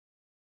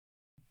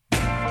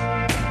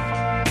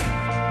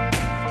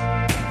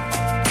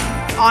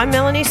I'm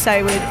Melanie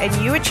Sayward, and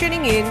you are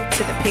tuning in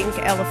to The Pink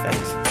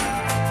Elephant.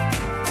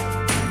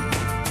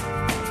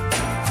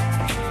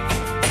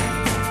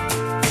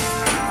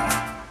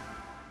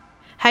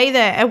 Hey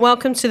there, and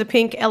welcome to the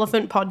Pink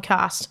Elephant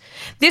podcast.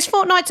 This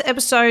fortnight's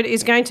episode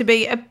is going to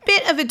be a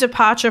bit of a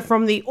departure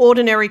from the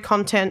ordinary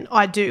content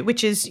I do,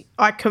 which is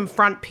I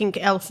confront pink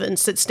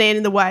elephants that stand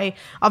in the way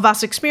of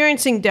us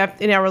experiencing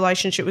depth in our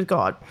relationship with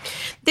God.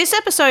 This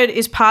episode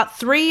is part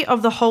 3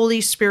 of the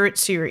Holy Spirit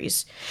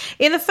series.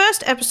 In the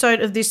first episode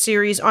of this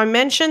series, I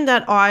mentioned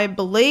that I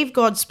believe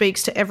God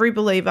speaks to every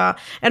believer,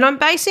 and I'm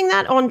basing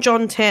that on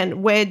John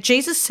 10, where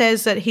Jesus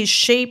says that his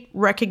sheep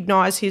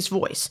recognize his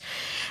voice.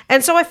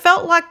 And so I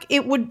felt like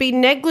it would be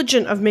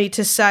negligent of me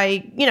to say,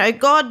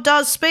 God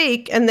does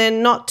speak, and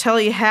then not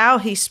tell you how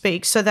he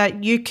speaks so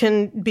that you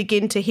can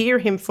begin to hear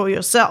him for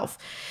yourself.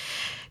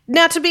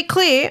 Now, to be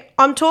clear,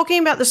 I'm talking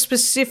about the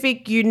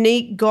specific,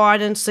 unique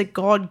guidance that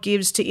God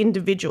gives to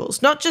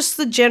individuals, not just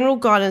the general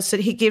guidance that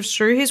he gives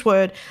through his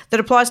word that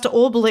applies to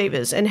all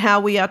believers and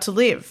how we are to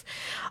live.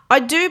 I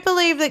do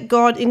believe that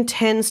God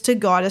intends to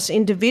guide us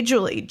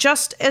individually,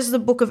 just as the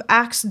book of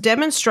Acts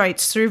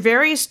demonstrates through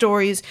various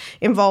stories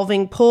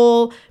involving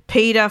Paul,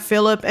 Peter,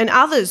 Philip, and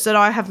others that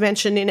I have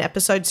mentioned in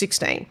episode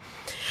 16.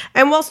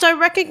 And whilst I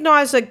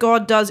recognize that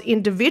God does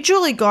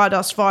individually guide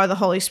us via the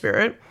Holy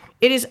Spirit,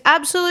 it is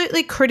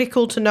absolutely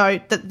critical to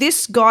note that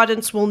this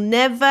guidance will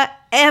never,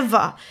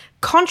 ever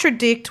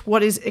contradict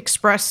what is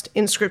expressed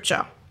in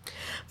Scripture.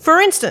 For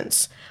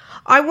instance,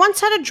 I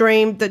once had a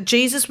dream that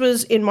Jesus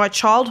was in my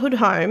childhood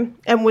home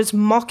and was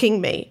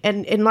mocking me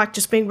and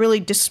just being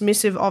really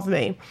dismissive of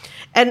me.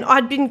 And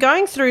I'd been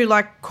going through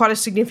quite a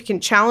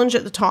significant challenge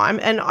at the time,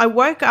 and I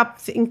woke up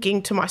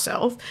thinking to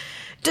myself,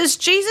 does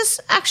Jesus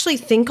actually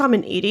think I'm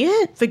an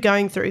idiot for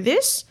going through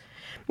this?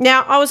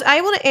 Now, I was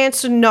able to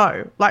answer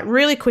no,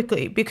 really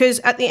quickly, because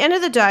at the end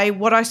of the day,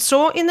 what I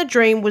saw in the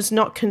dream was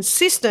not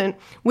consistent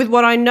with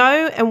what I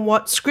know and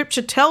what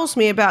Scripture tells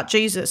me about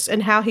Jesus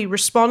and how he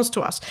responds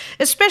to us,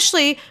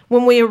 especially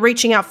when we are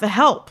reaching out for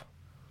help.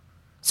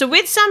 So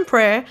with some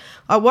prayer,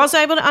 I was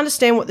able to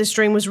understand what this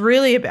dream was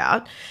really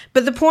about,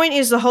 but the point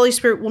is the Holy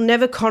Spirit will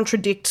never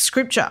contradict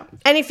Scripture.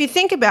 And if you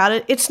think about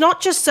it, it's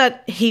not just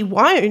that he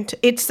won't,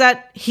 it's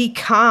that he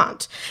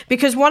can't.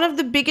 Because one of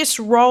the biggest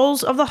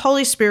roles of the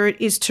Holy Spirit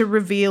is to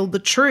reveal the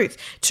truth,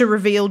 to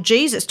reveal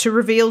Jesus, to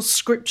reveal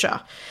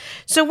Scripture.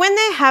 So when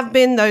there have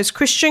been those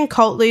Christian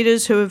cult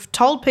leaders who have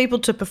told people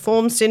to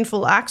perform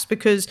sinful acts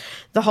because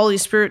the Holy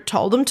Spirit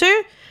told them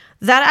to,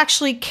 that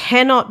actually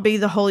cannot be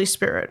the Holy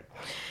Spirit.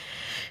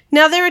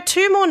 Now, there are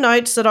 2 more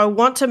notes that I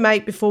want to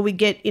make before we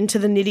get into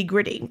the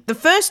nitty-gritty. The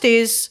first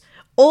is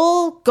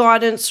all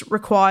guidance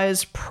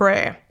requires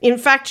prayer. In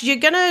fact, you're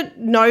going to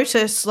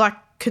notice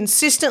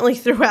consistently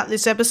throughout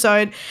this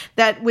episode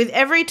that with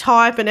every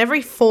type and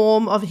every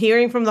form of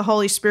hearing from the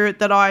Holy Spirit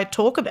that I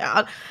talk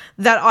about,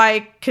 that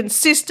I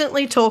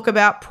consistently talk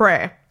about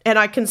prayer. And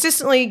I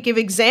consistently give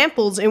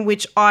examples in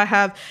which I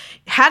have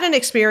had an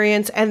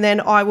experience and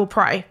then I will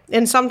pray.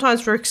 And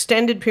sometimes for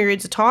extended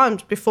periods of time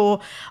before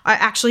I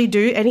actually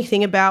do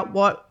anything about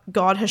what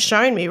God has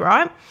shown me,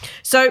 right?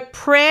 So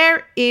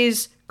prayer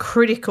is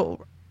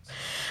critical.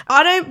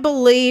 I don't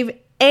believe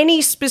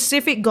any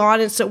specific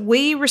guidance that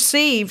we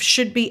receive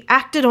should be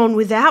acted on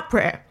without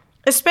prayer,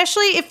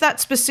 especially if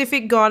that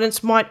specific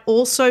guidance might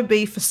also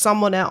be for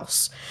someone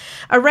else.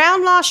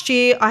 Around last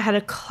year, I had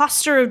a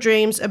cluster of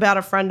dreams about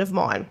a friend of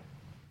mine.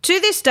 To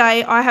this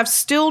day, I have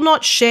still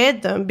not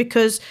shared them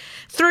because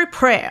through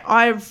prayer,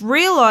 I've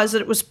realized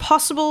that it was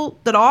possible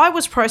that I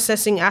was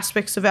processing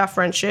aspects of our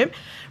friendship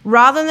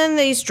rather than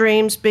these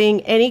dreams being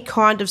any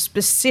kind of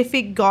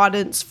specific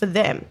guidance for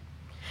them.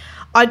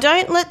 I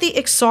don't let the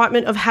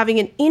excitement of having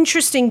an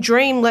interesting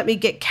dream let me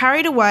get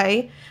carried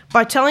away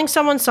by telling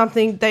someone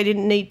something they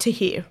didn't need to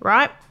hear,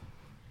 right?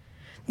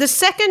 The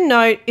second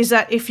note is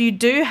that if you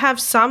do have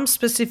some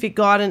specific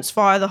guidance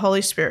via the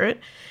Holy Spirit,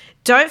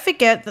 don't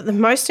forget that the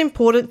most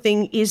important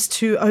thing is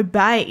to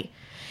obey.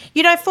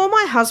 For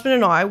my husband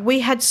and I,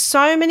 we had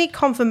so many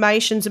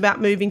confirmations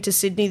about moving to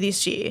Sydney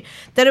this year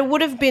that it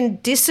would have been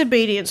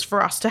disobedience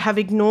for us to have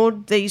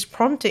ignored these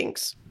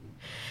promptings.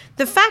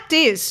 The fact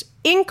is,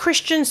 in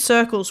Christian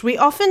circles, we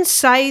often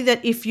say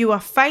that if you are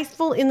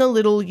faithful in the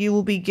little, you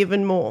will be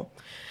given more.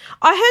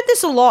 I heard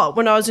this a lot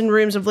when I was in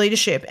rooms of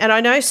leadership, and I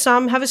know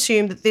some have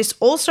assumed that this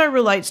also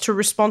relates to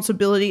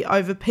responsibility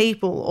over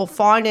people or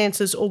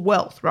finances or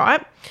wealth,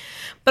 right?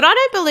 But I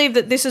don't believe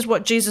that this is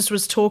what Jesus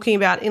was talking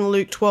about in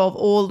Luke 12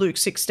 or Luke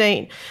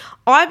 16.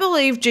 I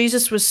believe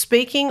Jesus was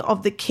speaking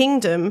of the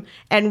kingdom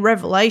and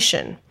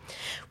revelation.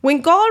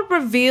 When God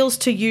reveals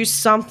to you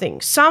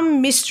something,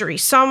 some mystery,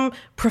 some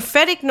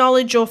prophetic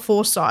knowledge or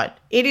foresight,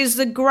 it is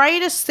the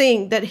greatest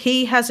thing that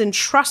he has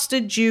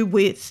entrusted you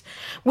with,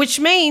 which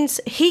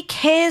means he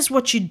cares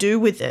what you do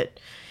with it.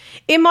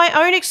 In my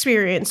own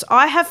experience,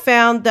 I have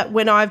found that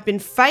when I've been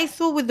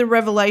faithful with the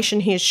revelation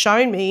he has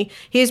shown me,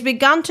 he has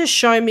begun to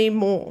show me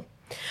more.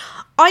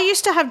 I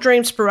used to have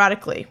dreams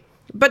sporadically.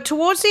 But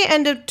towards the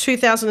end of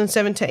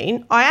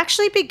 2017, I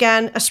actually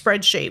began a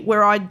spreadsheet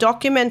where I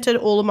documented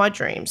all of my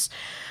dreams.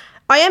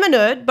 I am a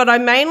nerd, but I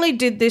mainly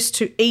did this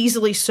to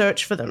easily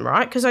search for them,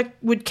 right? Because I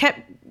would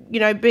kept,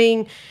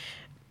 being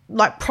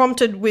like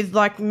prompted with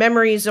like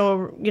memories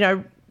or,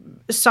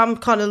 some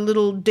kind of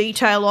little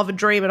detail of a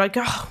dream, and I'd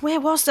go, oh, where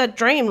was that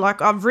dream?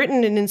 Like, I've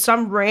written it in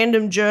some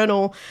random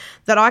journal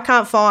that I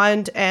can't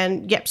find,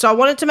 and so I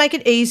wanted to make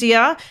it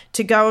easier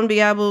to go and be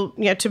able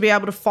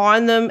to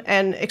find them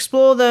and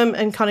explore them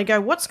and kind of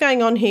go, what's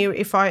going on here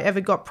if I ever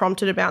got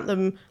prompted about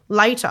them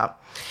later.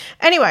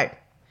 Anyway,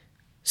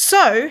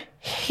 so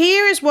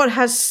here is what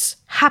has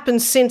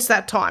happened since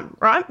that time,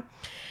 right?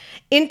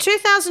 In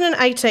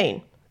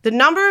 2018, the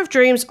number of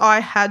dreams I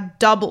had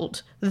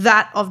doubled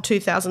that of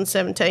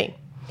 2017.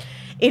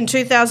 In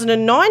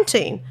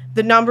 2019,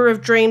 the number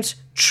of dreams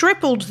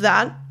tripled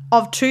that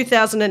of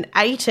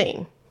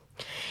 2018.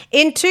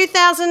 In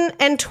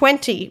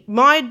 2020,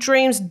 my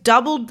dreams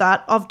doubled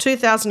that of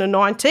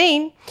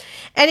 2019.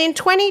 And in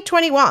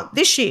 2021,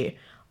 this year,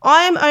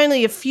 I am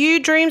only a few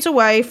dreams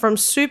away from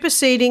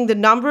superseding the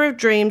number of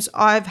dreams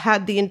I've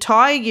had the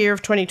entire year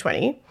of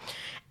 2020.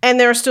 And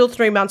there are still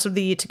 3 months of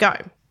the year to go.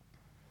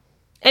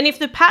 And if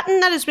the pattern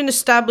that has been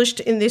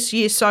established in this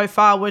year so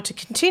far were to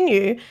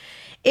continue,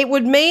 it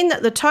would mean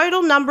that the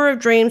total number of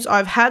dreams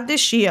I've had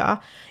this year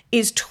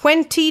is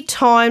 20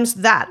 times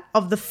that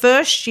of the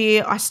first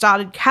year I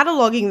started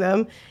cataloguing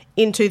them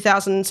in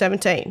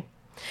 2017.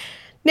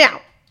 Now,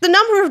 the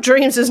number of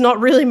dreams is not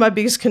really my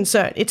biggest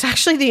concern. It's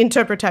actually the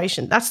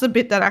interpretation. That's the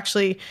bit that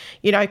actually,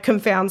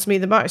 confounds me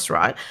the most,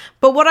 right?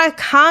 But what I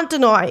can't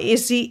deny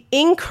is the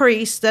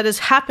increase that has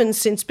happened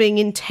since being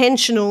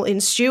intentional in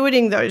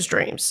stewarding those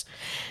dreams.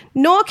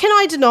 Nor can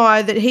I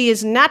deny that he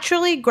has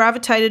naturally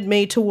gravitated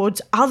me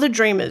towards other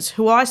dreamers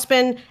who I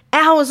spend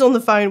hours on the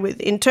phone with,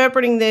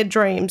 interpreting their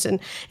dreams and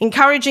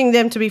encouraging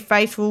them to be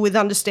faithful with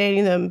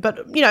understanding them.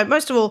 But,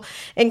 most of all,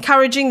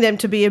 encouraging them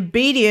to be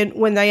obedient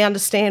when they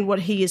understand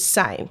what he is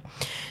saying.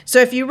 So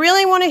if you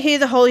really want to hear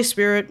the Holy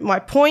Spirit, my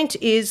point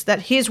is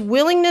that his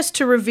willingness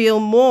to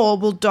reveal more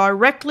will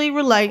directly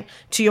relate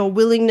to your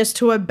willingness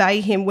to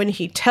obey him when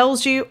he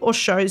tells you or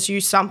shows you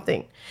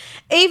something.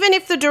 Even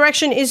if the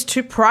direction is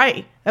to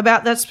pray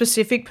about that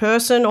specific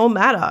person or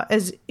matter,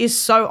 as is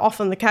so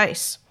often the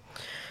case.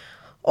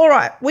 All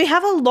right, we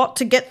have a lot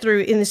to get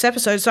through in this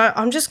episode, so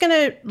I'm just going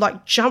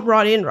to jump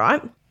right in,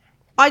 right?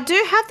 I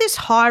do have this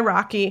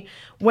hierarchy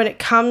when it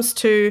comes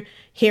to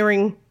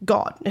hearing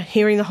God,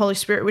 hearing the Holy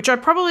Spirit, which I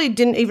probably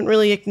didn't even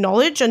really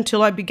acknowledge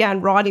until I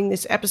began writing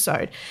this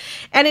episode.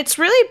 And it's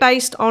really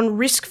based on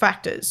risk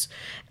factors.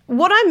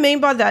 What I mean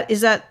by that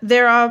is that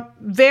there are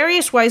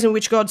various ways in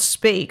which God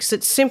speaks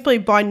that simply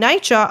by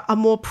nature are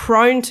more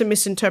prone to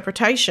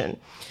misinterpretation.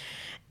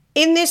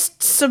 In this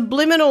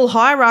subliminal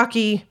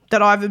hierarchy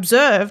that I've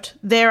observed,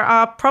 there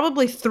are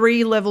probably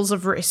 3 levels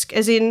of risk,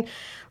 as in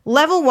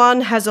level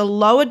 1 has a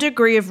lower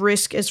degree of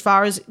risk as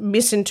far as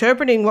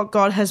misinterpreting what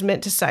God has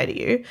meant to say to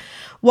you,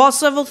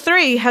 whilst level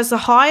 3 has the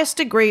highest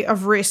degree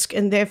of risk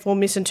and therefore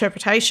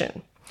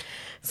misinterpretation.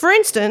 For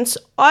instance,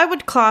 I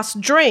would class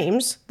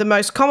dreams, the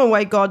most common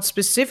way God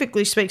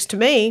specifically speaks to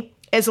me,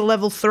 as a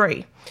level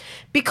 3,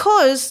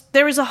 because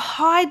there is a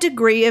high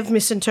degree of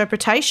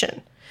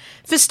misinterpretation.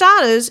 For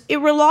starters, it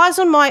relies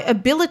on my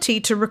ability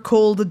to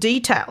recall the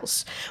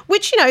details,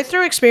 which,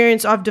 through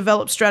experience I've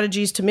developed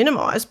strategies to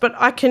minimize, but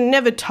I can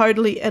never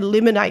totally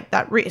eliminate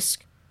that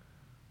risk.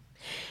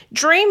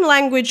 Dream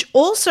language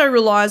also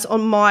relies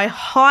on my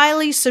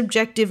highly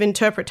subjective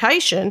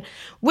interpretation,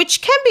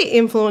 which can be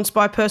influenced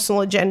by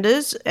personal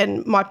agendas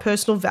and my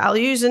personal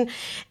values and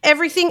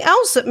everything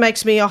else that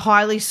makes me a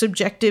highly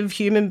subjective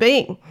human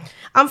being.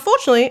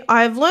 Unfortunately,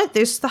 I have learnt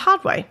this the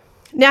hard way.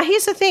 Now,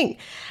 here's the thing.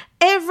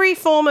 Every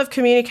form of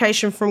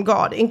communication from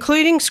God,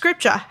 including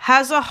scripture,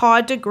 has a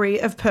high degree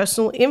of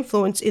personal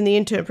influence in the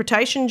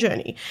interpretation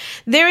journey.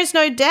 There is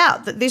no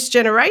doubt that this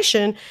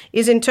generation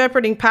is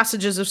interpreting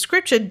passages of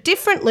scripture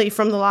differently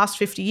from the last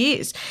 50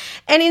 years.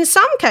 And in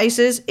some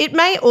cases, it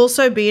may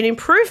also be an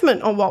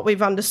improvement on what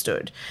we've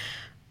understood.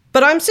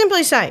 But I'm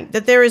simply saying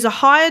that there is a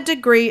higher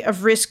degree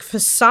of risk for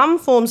some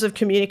forms of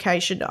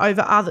communication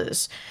over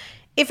others.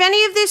 If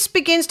any of this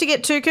begins to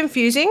get too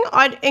confusing,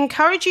 I'd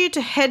encourage you to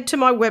head to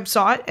my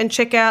website and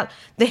check out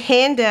the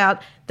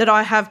handout that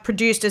I have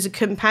produced as a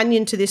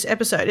companion to this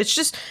episode. It's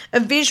just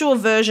a visual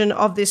version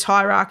of this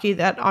hierarchy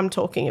that I'm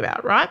talking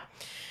about, right?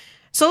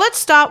 So let's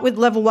start with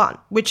level 1,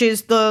 which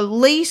is the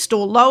least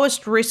or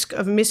lowest risk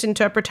of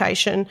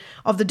misinterpretation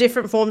of the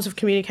different forms of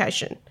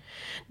communication.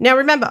 Now,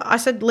 remember, I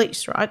said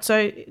least, right?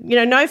 So,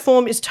 no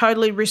form is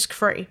totally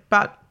risk-free,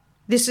 but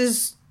this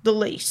is the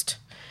least.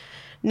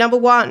 Number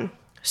 1.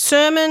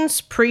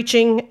 Sermons,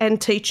 preaching, and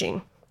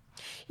teaching.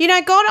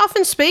 God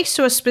often speaks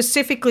to us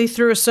specifically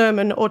through a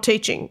sermon or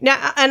teaching.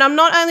 Now, and I'm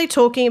not only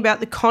talking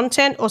about the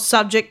content or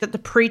subject that the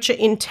preacher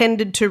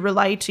intended to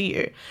relay to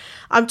you.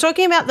 I'm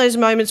talking about those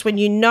moments when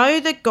you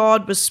know that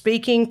God was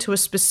speaking to a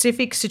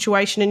specific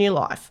situation in your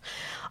life.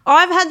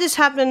 I've had this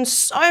happen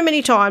so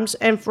many times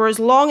and for as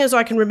long as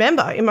I can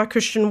remember in my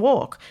Christian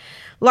walk.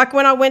 Like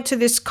when I went to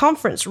this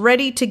conference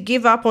ready to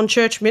give up on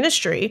church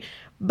ministry,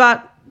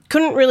 but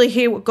couldn't really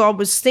hear what God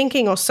was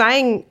thinking or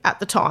saying at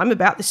the time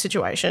about this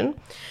situation.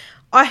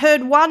 I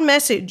heard one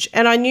message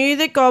and I knew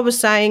that God was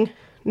saying,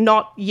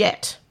 not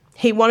yet.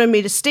 He wanted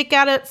me to stick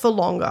at it for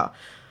longer.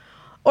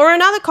 Or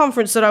another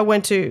conference that I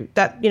went to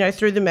that,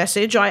 through the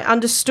message, I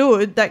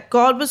understood that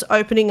God was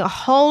opening a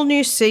whole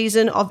new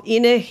season of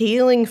inner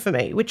healing for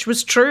me, which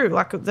was true.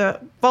 Like the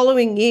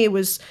following year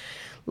was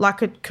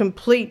like a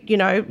complete,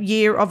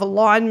 year of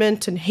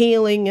alignment and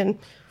healing and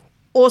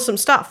awesome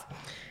stuff.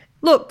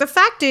 Look, the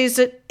fact is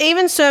that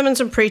even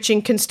sermons and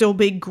preaching can still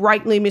be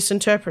greatly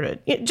misinterpreted.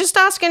 Just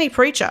ask any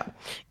preacher.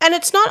 And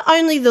it's not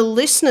only the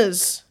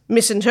listeners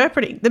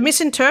misinterpreting. The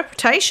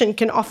misinterpretation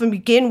can often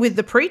begin with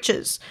the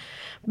preachers.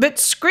 But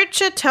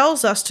Scripture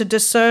tells us to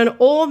discern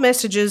all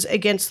messages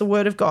against the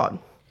Word of God.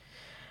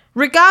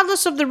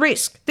 Regardless of the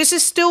risk, this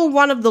is still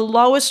one of the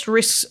lowest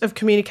risks of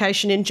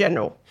communication in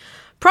general.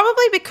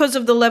 Probably because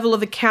of the level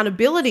of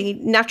accountability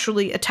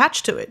naturally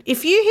attached to it.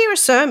 If you hear a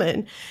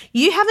sermon,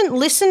 you haven't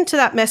listened to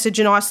that message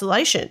in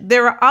isolation.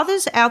 There are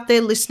others out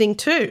there listening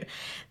too.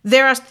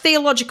 There are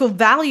theological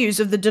values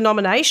of the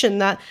denomination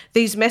that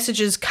these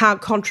messages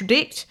can't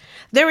contradict.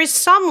 There is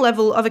some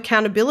level of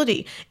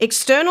accountability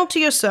external to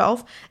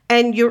yourself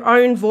and your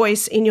own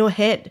voice in your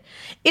head.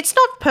 It's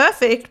not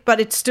perfect, but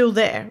it's still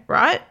there,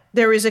 right?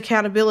 There is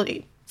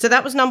accountability. So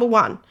that was number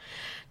one.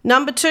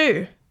 Number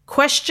two,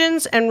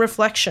 questions and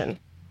reflection.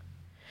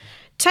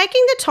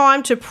 Taking the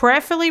time to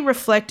prayerfully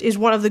reflect is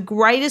one of the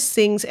greatest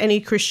things any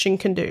Christian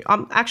can do.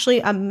 I'm actually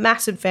a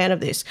massive fan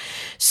of this.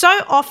 So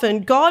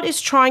often, God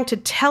is trying to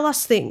tell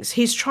us things.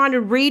 He's trying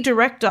to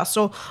redirect us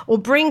or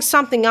bring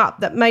something up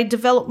that may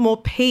develop more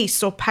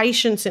peace or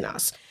patience in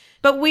us.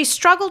 But we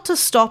struggle to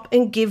stop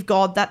and give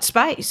God that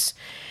space.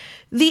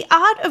 The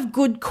art of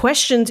good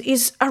questions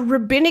is a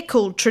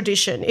rabbinical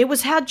tradition. It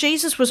was how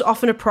Jesus was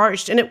often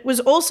approached, and it was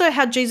also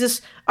how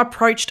Jesus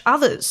approached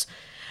others.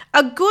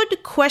 A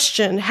good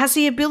question has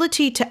the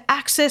ability to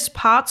access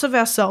parts of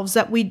ourselves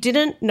that we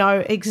didn't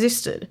know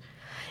existed.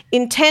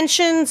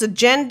 Intentions,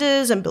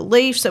 agendas, and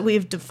beliefs that we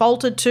have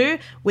defaulted to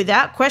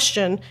without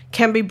question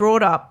can be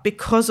brought up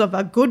because of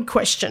a good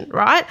question,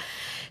 right?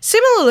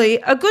 Similarly,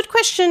 a good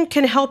question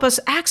can help us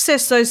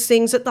access those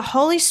things that the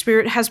Holy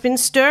Spirit has been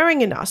stirring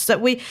in us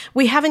that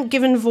we haven't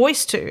given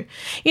voice to.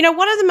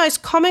 One of the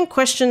most common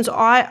questions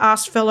I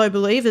ask fellow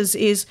believers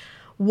is,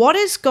 what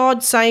is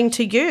God saying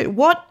to you?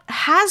 What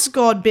has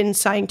God been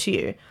saying to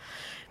you?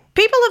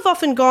 People have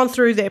often gone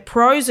through their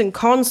pros and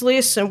cons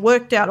lists and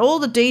worked out all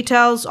the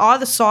details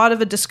either side of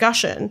a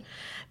discussion,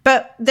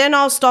 but then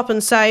I'll stop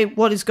and say,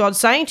 what is God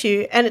saying to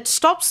you? And it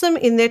stops them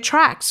in their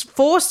tracks,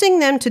 forcing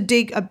them to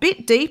dig a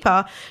bit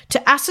deeper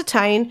to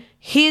ascertain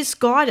His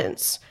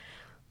guidance.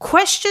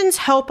 Questions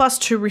help us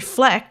to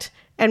reflect,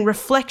 and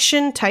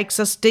reflection takes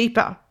us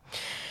deeper.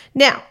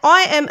 Now,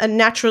 I am a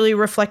naturally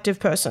reflective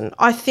person.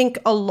 I think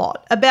a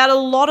lot about a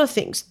lot of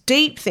things,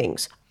 deep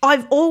things.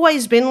 I've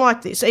always been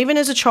like this, even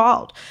as a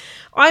child.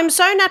 I'm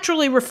so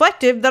naturally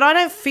reflective that I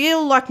don't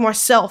feel like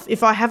myself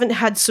if I haven't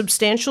had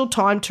substantial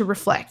time to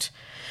reflect.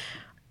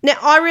 Now,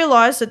 I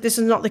realise that this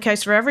is not the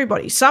case for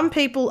everybody. Some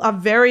people are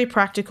very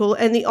practical,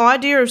 and the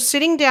idea of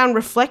sitting down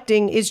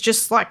reflecting is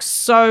just like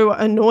so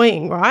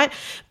annoying, right?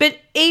 But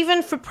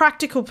even for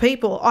practical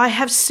people, I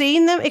have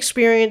seen them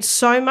experience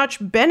so much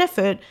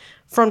benefit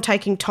from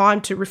taking time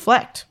to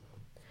reflect.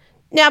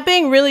 Now,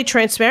 being really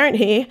transparent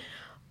here,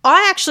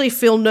 I actually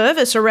feel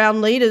nervous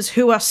around leaders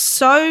who are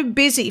so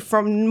busy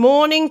from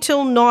morning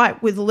till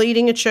night with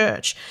leading a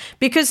church,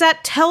 because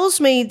that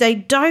tells me they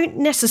don't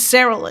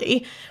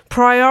necessarily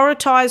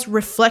prioritize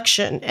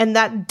reflection and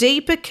that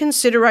deeper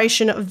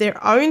consideration of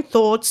their own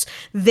thoughts,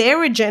 their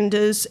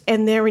agendas,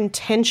 and their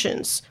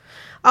intentions.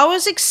 I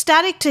was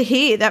ecstatic to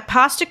hear that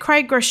Pastor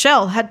Craig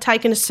Groeschel had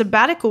taken a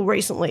sabbatical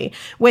recently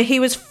where he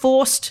was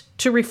forced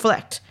to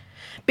reflect,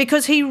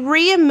 because he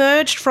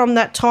re-emerged from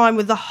that time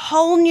with a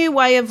whole new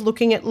way of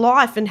looking at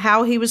life and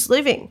how he was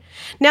living.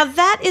 Now,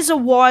 that is a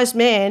wise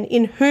man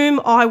in whom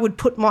I would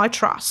put my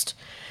trust.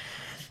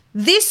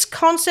 This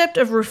concept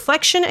of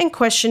reflection and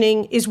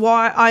questioning is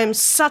why I am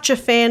such a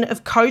fan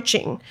of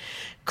coaching.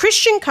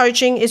 Christian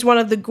coaching is one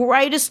of the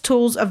greatest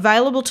tools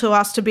available to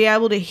us to be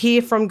able to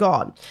hear from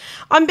God.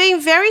 I'm being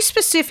very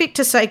specific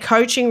to say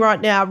coaching right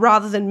now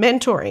rather than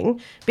mentoring,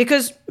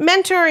 because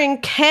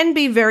mentoring can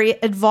be very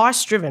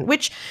advice-driven,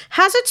 which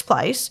has its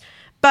place,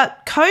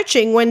 but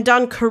coaching, when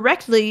done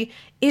correctly,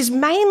 is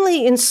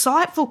mainly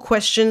insightful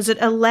questions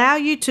that allow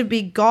you to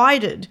be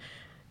guided,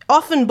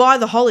 often by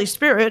the Holy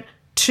Spirit,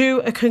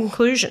 to a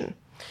conclusion.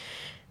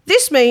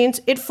 This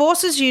means it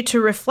forces you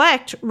to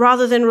reflect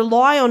rather than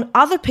rely on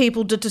other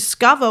people to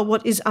discover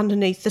what is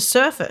underneath the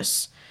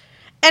surface.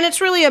 And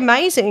it's really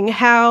amazing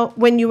how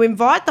when you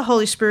invite the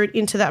Holy Spirit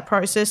into that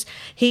process,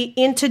 He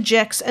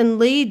interjects and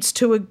leads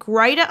to a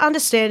greater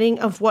understanding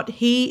of what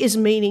He is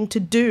meaning to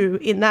do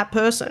in that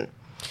person.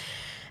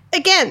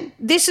 Again,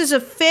 this is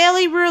a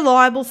fairly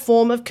reliable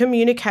form of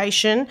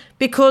communication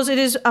because it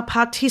is a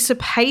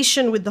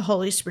participation with the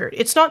Holy Spirit.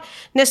 It's not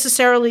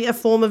necessarily a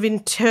form of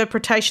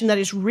interpretation that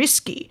is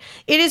risky.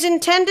 It is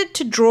intended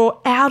to draw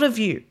out of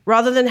you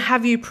rather than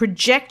have you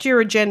project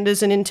your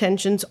agendas and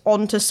intentions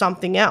onto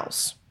something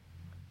else.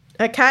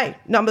 Okay,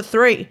 number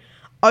 3,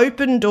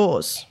 open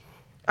doors.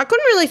 I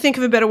couldn't really think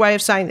of a better way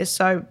of saying this,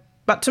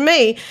 but to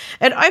me,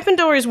 an open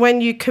door is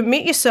when you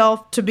commit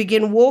yourself to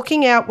begin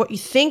walking out what you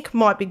think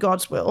might be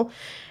God's will,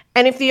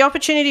 and if the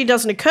opportunity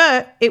doesn't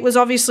occur, it was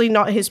obviously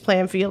not his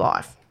plan for your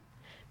life.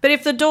 But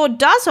if the door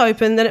does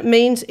open, then it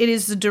means it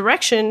is the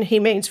direction he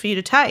means for you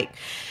to take.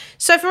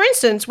 So for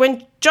instance,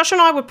 when Josh and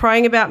I were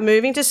praying about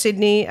moving to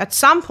Sydney, at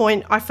some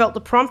point I felt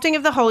the prompting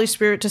of the Holy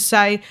Spirit to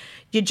say,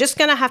 you're just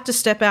going to have to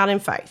step out in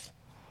faith.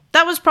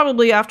 That was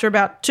probably after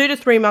about 2 to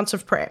 3 months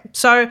of prayer.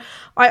 So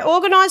I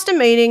organised a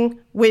meeting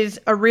with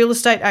a real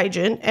estate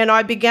agent and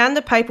I began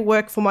the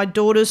paperwork for my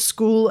daughter's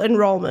school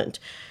enrolment.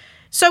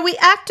 So we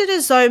acted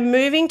as though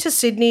moving to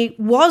Sydney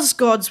was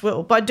God's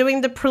will by doing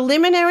the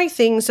preliminary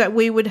things that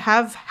we would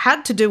have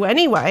had to do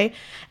anyway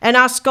and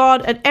asked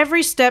God at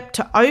every step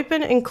to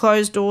open and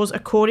close doors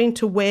according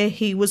to where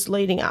he was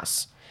leading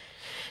us.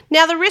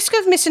 Now, the risk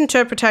of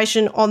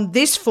misinterpretation on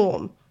this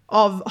form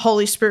of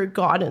Holy Spirit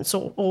guidance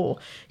or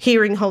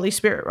hearing Holy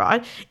Spirit,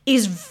 right,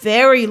 is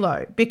very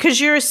low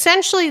because you're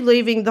essentially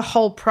leaving the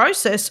whole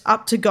process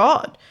up to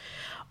God.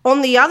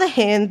 On the other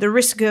hand, the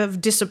risk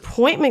of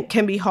disappointment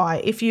can be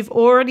high if you've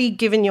already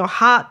given your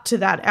heart to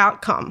that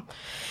outcome.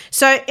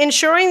 So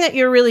ensuring that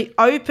you're really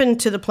open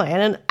to the plan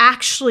and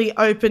actually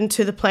open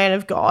to the plan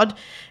of God,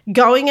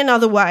 going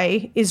another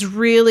way is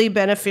really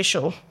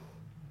beneficial.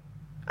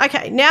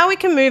 Okay, now we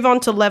can move on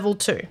to level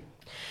 2.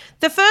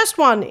 The first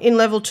one in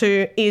level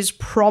 2 is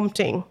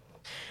prompting.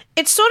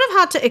 It's sort of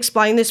hard to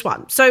explain this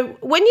one. So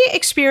when you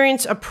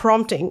experience a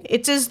prompting,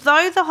 it's as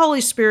though the Holy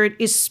Spirit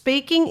is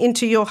speaking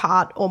into your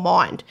heart or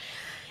mind.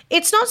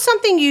 It's not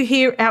something you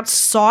hear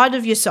outside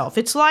of yourself.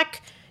 It's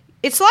like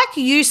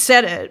you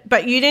said it,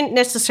 but you didn't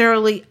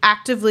necessarily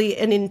actively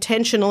and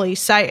intentionally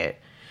say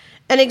it.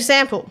 An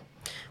example.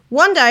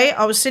 One day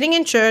I was sitting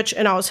in church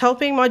and I was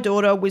helping my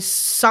daughter with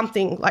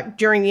something like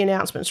during the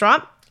announcements,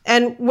 right?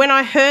 And when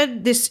I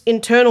heard this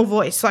internal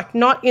voice, like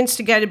not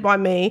instigated by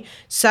me,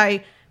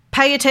 say,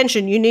 pay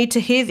attention, you need to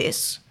hear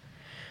this.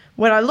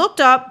 When I looked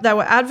up, they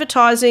were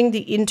advertising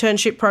the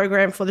internship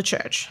program for the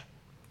church.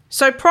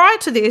 So prior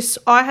to this,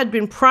 I had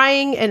been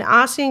praying and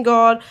asking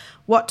God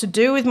what to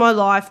do with my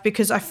life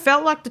because I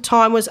felt like the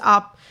time was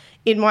up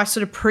in my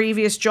sort of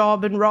previous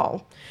job and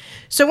role.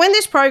 So when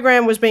this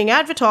program was being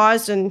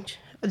advertised and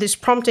this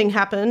prompting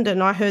happened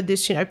and I heard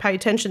this, pay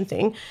attention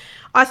thing,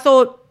 I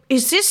thought,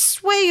 is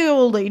this where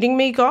you're leading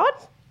me, God?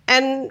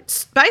 And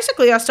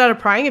basically I started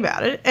praying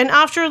about it. And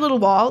after a little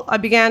while, I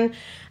began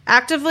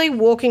actively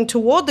walking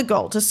toward the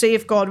goal to see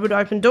if God would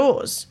open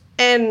doors.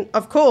 And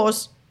of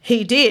course,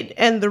 he did.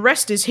 And the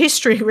rest is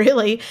history,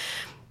 really.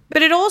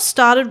 But it all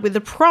started with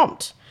a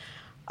prompt.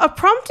 A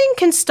prompting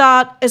can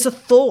start as a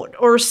thought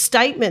or a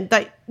statement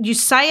that you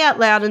say out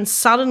loud and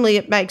suddenly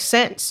it makes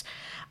sense.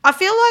 I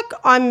feel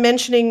like I'm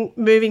mentioning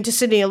moving to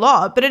Sydney a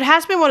lot, but it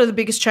has been one of the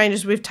biggest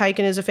changes we've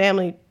taken as a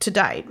family to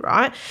date,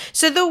 right?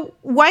 So the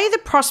way the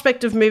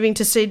prospect of moving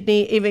to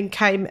Sydney even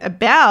came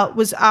about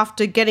was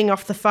after getting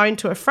off the phone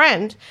to a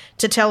friend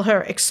to tell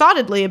her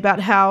excitedly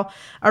about how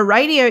a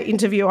radio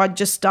interview I'd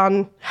just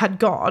done had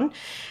gone.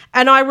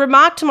 And I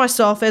remarked to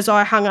myself as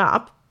I hung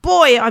up,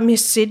 boy, I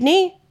miss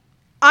Sydney.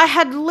 I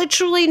had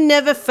literally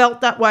never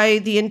felt that way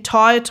the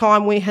entire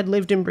time we had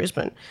lived in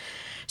Brisbane.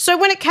 So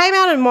when it came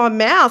out of my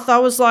mouth, I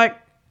was like,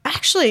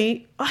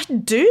 actually, I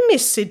do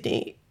miss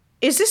Sydney.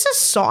 Is this a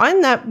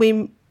sign that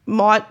we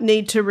might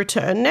need to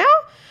return now?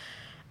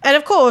 And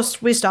of course,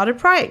 we started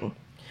praying.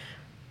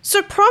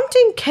 So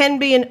prompting can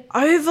be an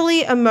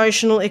overly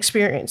emotional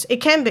experience. It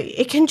can be.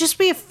 It can just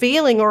be a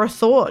feeling or a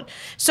thought.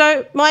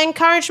 So my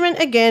encouragement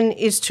again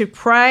is to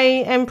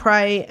pray and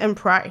pray and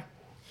pray.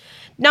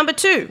 Number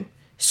 2,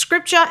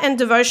 scripture and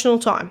devotional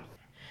time.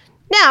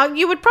 Now,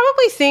 you would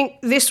probably think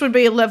this would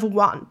be a level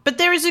 1, but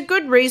there is a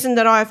good reason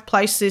that I've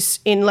placed this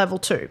in level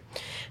 2.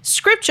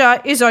 Scripture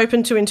is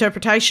open to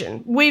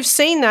interpretation. We've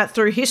seen that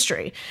through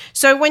history.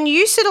 So when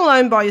you sit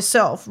alone by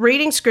yourself,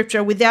 reading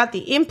scripture without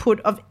the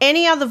input of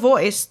any other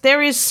voice,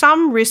 there is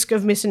some risk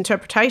of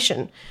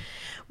misinterpretation.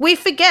 We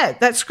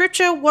forget that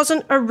scripture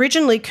wasn't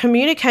originally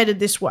communicated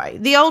this way.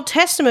 The Old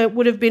Testament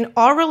would have been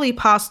orally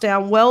passed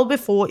down well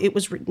before it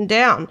was written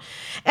down.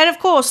 And of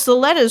course, the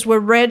letters were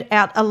read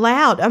out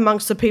aloud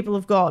amongst the people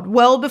of God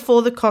well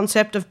before the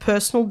concept of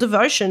personal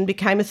devotion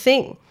became a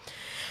thing.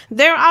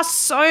 There are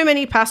so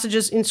many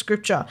passages in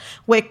scripture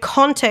where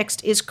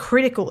context is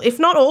critical, if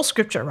not all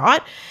scripture,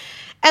 right?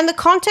 And the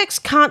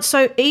context can't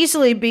so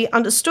easily be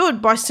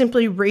understood by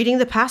simply reading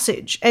the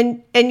passage.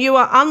 And you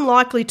are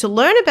unlikely to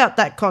learn about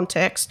that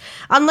context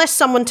unless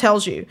someone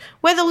tells you,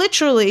 whether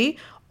literally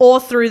or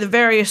through the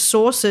various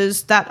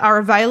sources that are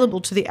available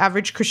to the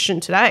average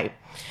Christian today.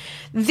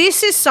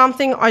 This is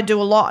something I do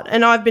a lot,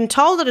 and I've been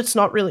told that it's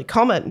not really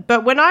common.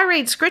 But when I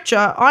read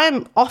scripture, I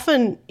am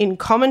often in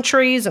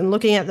commentaries and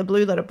looking at the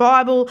Blue Letter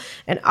Bible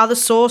and other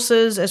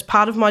sources as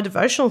part of my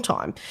devotional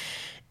time.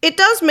 It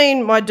does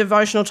mean my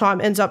devotional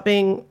time ends up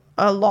being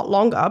a lot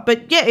longer,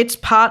 but yeah, it's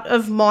part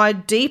of my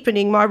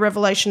deepening my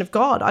revelation of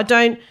God. I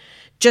don't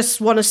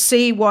just want to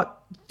see what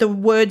the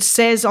word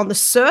says on the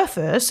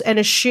surface and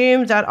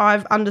assume that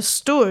I've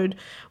understood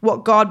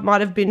what God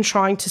might have been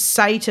trying to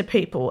say to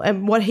people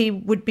and what he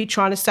would be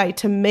trying to say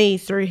to me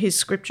through his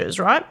scriptures,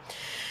 right?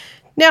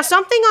 Now,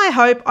 something I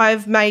hope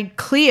I've made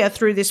clear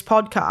through this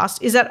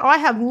podcast is that I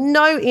have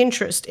no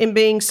interest in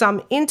being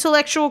some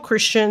intellectual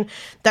Christian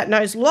that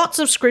knows lots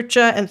of scripture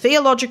and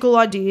theological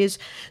ideas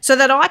so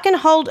that I can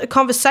hold a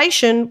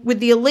conversation with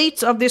the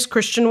elites of this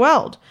Christian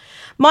world.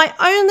 My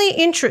only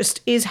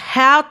interest is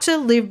how to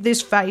live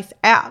this faith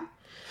out.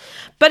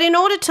 But in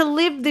order to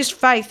live this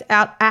faith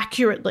out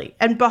accurately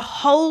and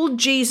behold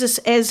Jesus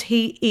as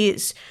he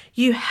is,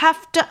 you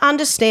have to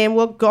understand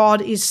what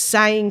God is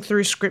saying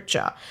through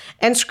Scripture.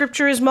 And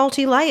Scripture is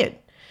multi-layered.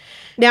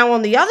 Now,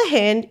 on the other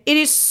hand, it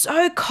is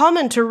so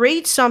common to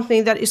read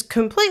something that is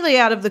completely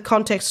out of the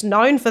context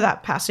known for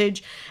that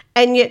passage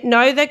and yet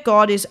know that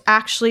God is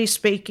actually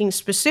speaking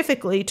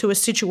specifically to a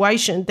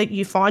situation that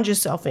you find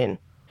yourself in.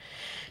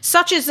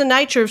 Such is the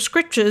nature of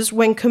scriptures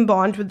when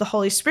combined with the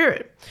Holy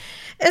Spirit.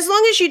 As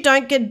long as you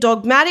don't get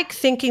dogmatic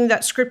thinking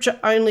that scripture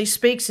only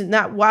speaks in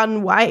that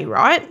one way,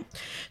 right?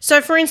 So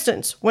for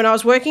instance, when I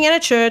was working at a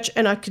church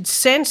and I could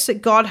sense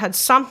that God had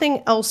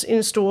something else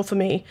in store for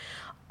me,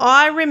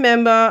 I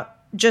remember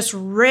just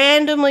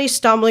randomly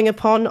stumbling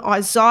upon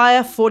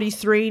Isaiah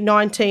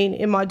 43:19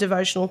 in my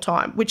devotional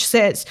time, which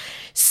says,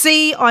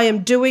 "See, I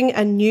am doing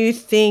a new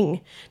thing.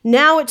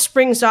 Now it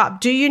springs up.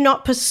 Do you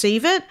not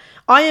perceive it?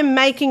 I am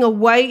making a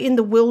way in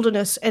the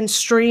wilderness and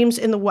streams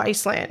in the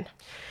wasteland."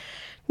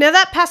 Now,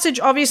 that passage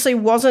obviously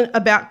wasn't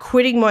about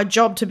quitting my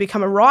job to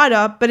become a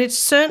writer, but it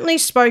certainly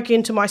spoke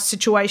into my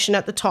situation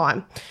at the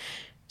time.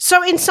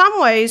 So in some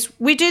ways,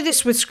 we do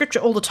this with scripture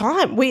all the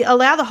time. We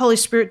allow the Holy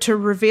Spirit to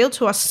reveal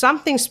to us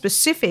something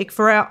specific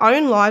for our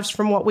own lives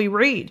from what we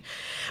read.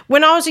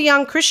 When I was a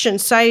young Christian,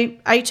 say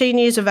 18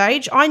 years of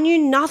age, I knew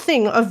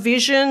nothing of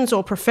visions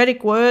or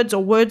prophetic words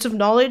or words of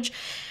knowledge.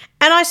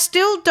 And I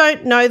still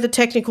don't know the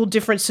technical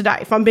difference today,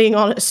 if I'm being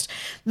honest.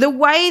 The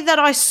way that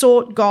I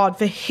sought God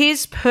for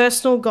his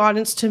personal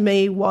guidance to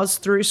me was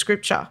through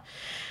scripture.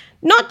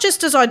 Not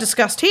just as I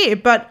discussed here,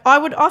 but I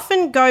would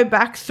often go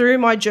back through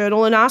my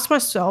journal and ask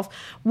myself,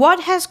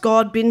 what has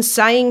God been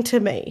saying to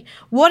me?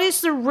 What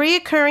is the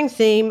reoccurring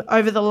theme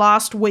over the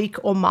last week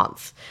or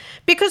month?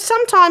 Because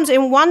sometimes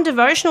in one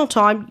devotional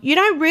time, you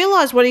don't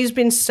realize what he's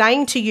been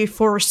saying to you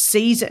for a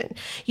season.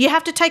 You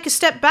have to take a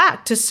step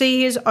back to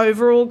see his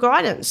overall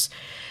guidance.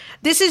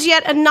 This is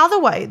yet another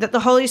way that the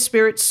Holy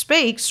Spirit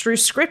speaks through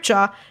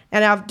scripture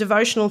and our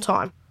devotional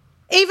time.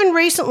 Even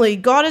recently,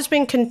 God has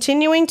been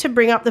continuing to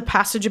bring up the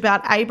passage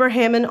about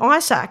Abraham and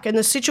Isaac and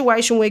the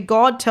situation where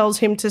God tells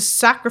him to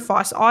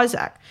sacrifice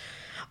Isaac.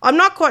 I'm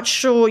not quite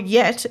sure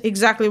yet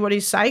exactly what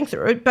he's saying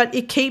through it, but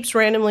it keeps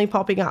randomly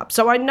popping up.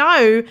 So I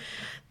know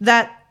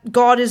that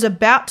God is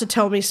about to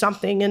tell me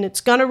something and it's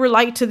going to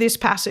relate to this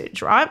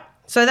passage, right?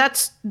 So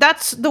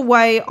that's the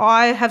way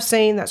I have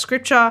seen that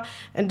scripture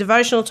and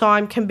devotional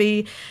time can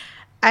be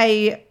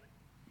a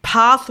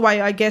pathway,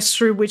 I guess,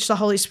 through which the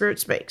Holy Spirit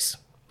speaks.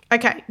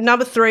 Okay,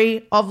 number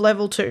 3 of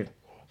level 2,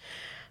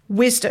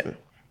 wisdom.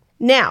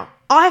 Now,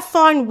 I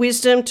find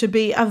wisdom to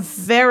be a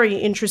very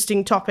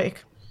interesting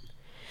topic.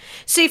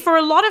 See, for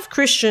a lot of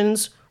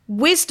Christians,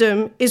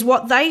 wisdom is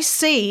what they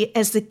see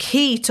as the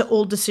key to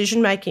all decision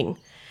making.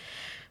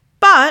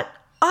 But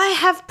I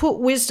have put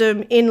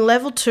wisdom in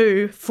level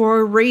 2 for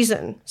a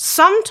reason.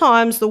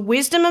 Sometimes the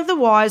wisdom of the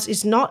wise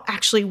is not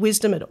actually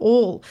wisdom at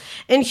all,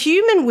 and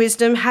human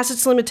wisdom has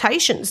its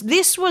limitations.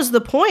 This was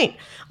the point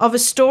of a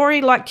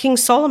story like King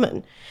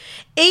Solomon.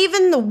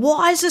 Even the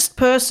wisest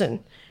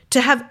person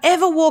to have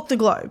ever walked the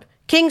globe,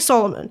 King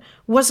Solomon,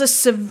 was a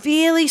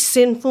severely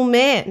sinful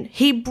man.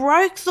 He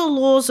broke the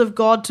laws of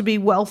God to be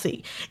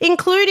wealthy,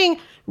 including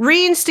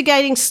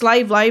reinstigating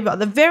slave labor,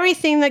 the very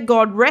thing that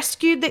God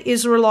rescued the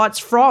Israelites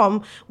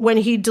from when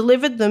he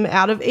delivered them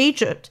out of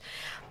Egypt.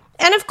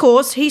 And of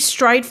course, he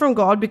strayed from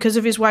God because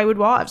of his wayward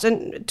wives.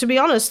 And to be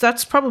honest,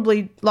 that's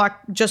probably like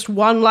just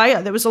one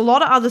layer. There was a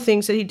lot of other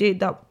things that he did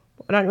that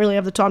I don't really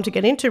have the time to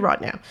get into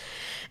right now.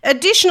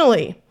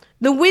 Additionally,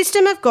 the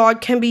wisdom of God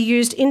can be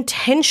used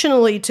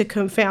intentionally to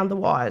confound the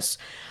wise.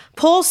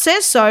 Paul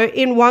says so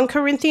in 1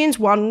 Corinthians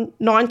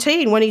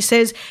 1:19 when he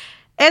says,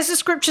 "As the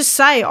scriptures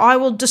say, I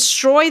will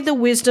destroy the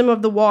wisdom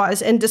of the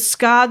wise and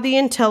discard the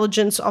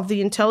intelligence of the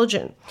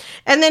intelligent."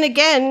 And then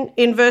again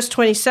in verse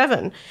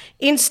 27,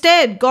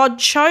 "Instead, God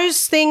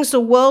chose things the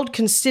world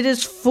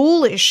considers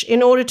foolish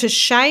in order to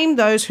shame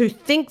those who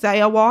think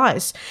they are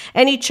wise.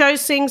 And he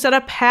chose things that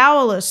are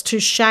powerless to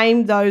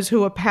shame those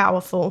who are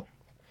powerful."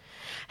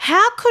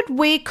 How could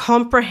we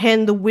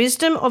comprehend the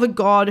wisdom of a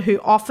God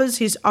who offers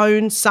his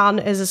own son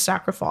as a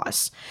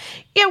sacrifice?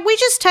 Yeah, we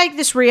just take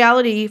this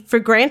reality for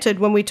granted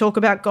when we talk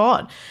about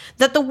God,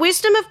 that the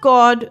wisdom of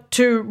God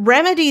to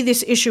remedy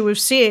this issue of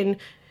sin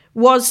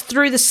was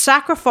through the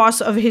sacrifice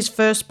of his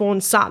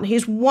firstborn son,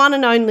 his one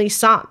and only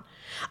son.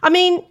 I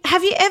mean,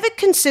 have you ever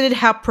considered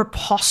how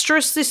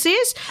preposterous this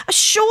is?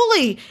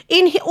 Surely,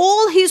 in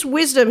all his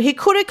wisdom, he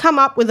could have come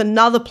up with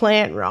another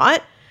plan,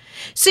 right?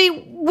 See,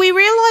 we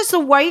realise the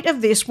weight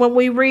of this when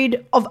we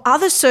read of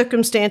other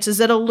circumstances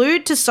that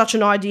allude to such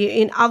an idea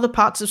in other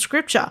parts of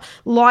Scripture,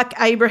 like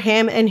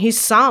Abraham and his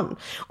son,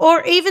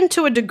 or even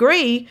to a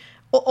degree,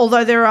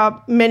 although there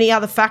are many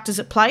other factors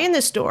at play in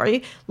this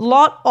story,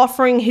 Lot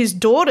offering his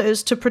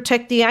daughters to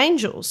protect the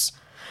angels.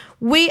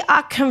 We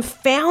are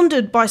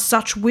confounded by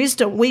such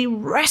wisdom. We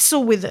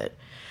wrestle with it.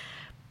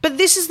 But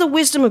this is the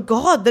wisdom of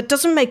God that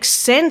doesn't make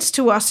sense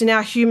to us in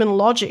our human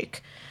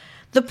logic.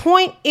 The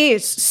point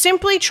is,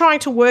 simply trying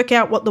to work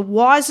out what the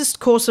wisest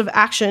course of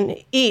action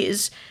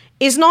is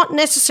not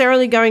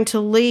necessarily going to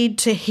lead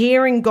to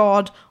hearing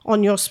God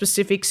on your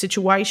specific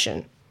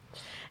situation.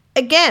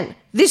 Again,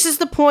 this is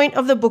the point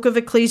of the book of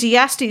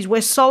Ecclesiastes,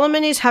 where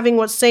Solomon is having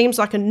what seems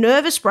like a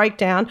nervous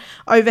breakdown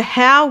over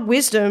how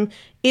wisdom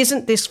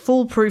isn't this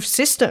foolproof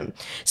system.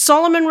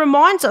 Solomon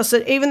reminds us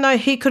that even though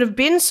he could have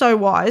been so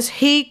wise,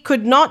 he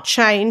could not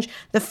change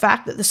the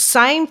fact that the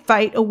same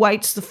fate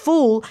awaits the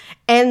fool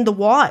and the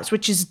wise,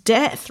 which is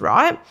death,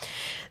 right?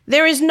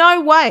 There is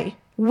no way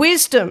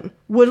wisdom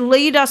would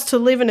lead us to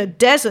live in a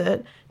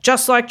desert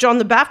just like John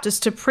the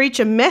Baptist, to preach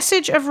a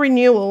message of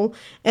renewal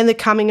and the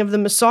coming of the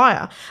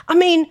Messiah. I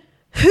mean,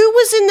 who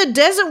was in the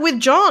desert with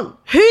John?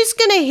 Who's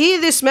going to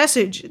hear this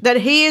message that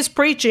he is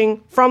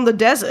preaching from the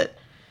desert?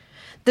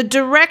 The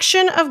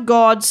direction of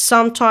God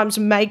sometimes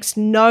makes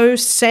no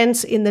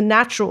sense in the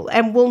natural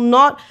and will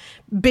not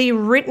be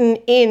written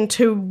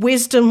into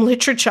wisdom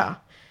literature.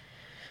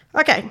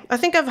 Okay, I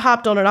think I've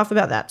harped on enough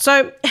about that.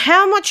 So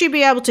how might you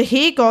be able to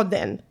hear God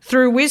then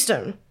through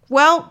wisdom?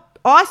 Well,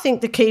 I think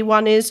the key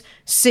one is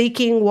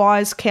seeking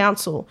wise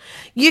counsel.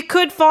 You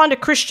could find a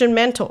Christian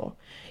mentor.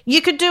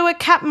 You could do a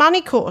Cap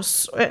Money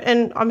course,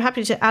 and I'm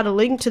happy to add a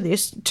link to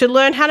this, to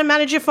learn how to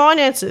manage your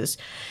finances.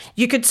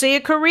 You could see a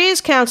careers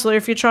counsellor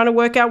if you're trying to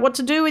work out what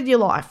to do with your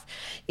life.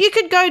 You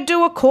could go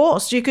do a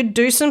course. You could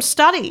do some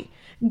study.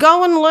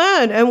 Go and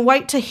learn and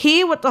wait to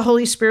hear what the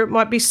Holy Spirit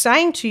might be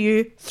saying to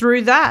you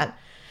through that.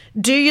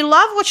 Do you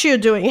love what you're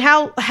doing?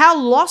 How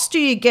lost do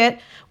you get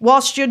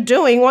whilst you're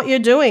doing what you're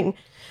doing?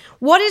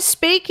 What is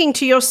speaking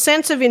to your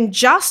sense of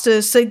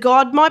injustice that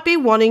God might be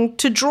wanting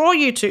to draw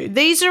you to?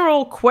 These are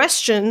all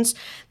questions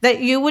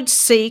that you would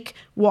seek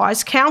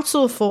wise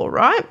counsel for,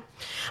 right?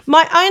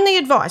 My only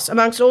advice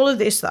amongst all of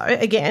this, though,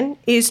 again,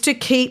 is to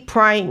keep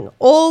praying.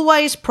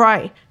 Always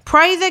pray.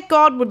 Pray that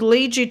God would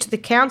lead you to the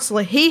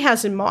counselor he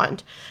has in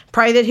mind.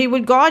 Pray that he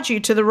would guide you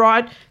to the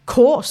right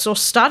course or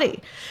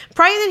study.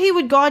 Pray that he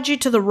would guide you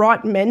to the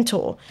right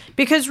mentor.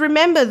 Because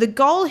remember, the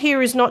goal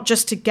here is not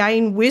just to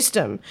gain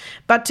wisdom,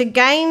 but to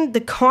gain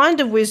the kind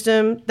of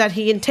wisdom that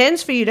he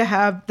intends for you to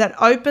have that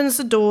opens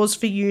the doors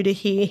for you to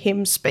hear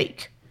him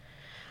speak.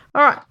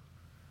 All right,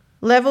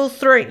 level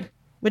 3.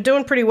 We're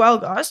doing pretty well,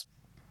 guys.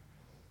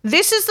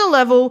 This is the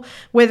level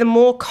where the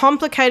more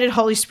complicated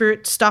Holy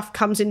Spirit stuff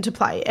comes into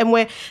play and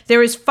where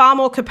there is far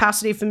more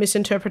capacity for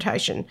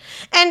misinterpretation.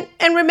 And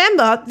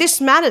remember,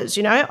 this matters,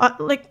 you know.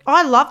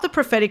 I love the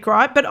prophetic,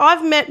 right? But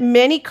I've met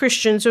many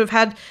Christians who have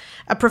had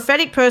a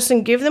prophetic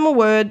person give them a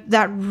word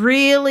that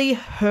really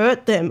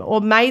hurt them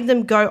or made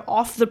them go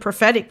off the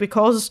prophetic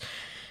because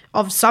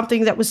of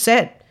something that was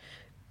said.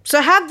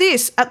 So have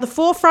this at the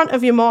forefront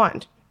of your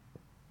mind.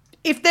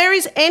 If there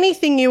is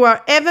anything you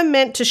are ever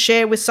meant to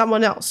share with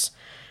someone else,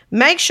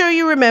 make sure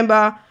you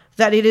remember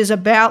that it is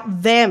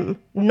about them,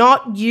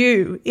 not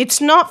you. It's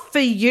not for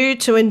you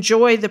to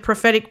enjoy the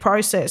prophetic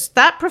process.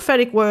 That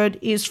prophetic word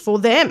is for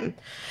them.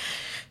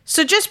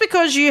 So just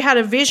because you had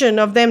a vision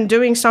of them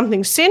doing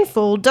something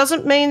sinful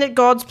doesn't mean that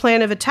God's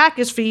plan of attack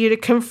is for you to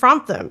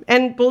confront them.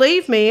 And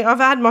believe me, I've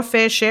had my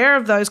fair share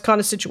of those kind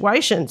of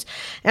situations.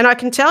 And I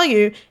can tell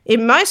you,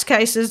 in most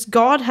cases,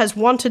 God has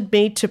wanted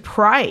me to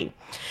pray.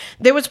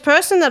 There was a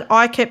person that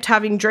I kept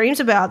having dreams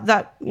about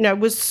that,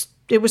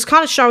 it was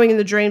kind of showing in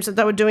the dreams that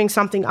they were doing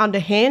something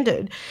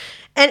underhanded.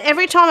 And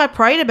every time I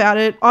prayed about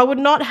it, I would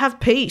not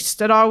have peace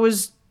that I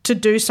was to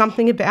do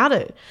something about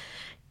it.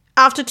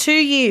 After 2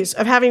 years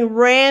of having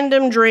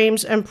random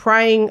dreams and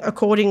praying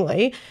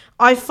accordingly,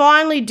 I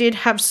finally did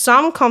have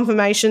some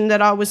confirmation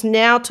that I was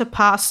now to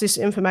pass this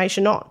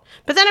information on.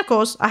 But then, of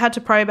course, I had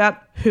to pray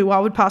about who I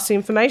would pass the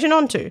information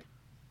on to.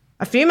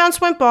 A few months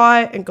went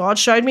by and God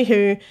showed me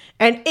who.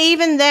 And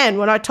even then,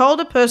 when I told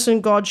a person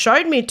God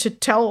showed me to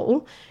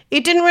tell,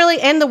 it didn't really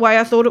end the way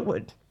I thought it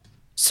would.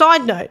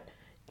 Side note,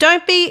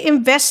 don't be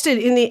invested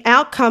in the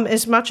outcome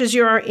as much as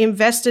you are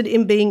invested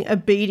in being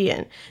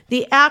obedient.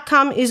 The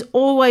outcome is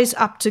always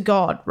up to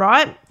God,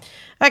 right?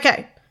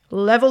 Okay,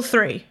 level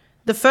 3.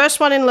 The first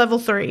one in level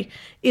 3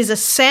 is a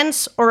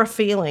sense or a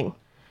feeling.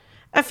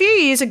 A few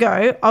years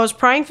ago, I was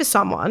praying for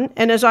someone,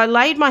 and as I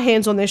laid my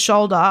hands on their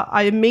shoulder,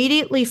 I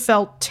immediately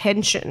felt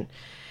tension.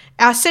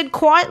 I said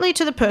quietly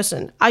to the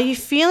person, "Are you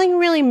feeling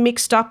really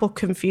mixed up or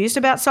confused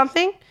about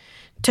something?"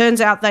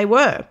 Turns out they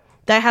were.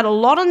 They had a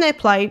lot on their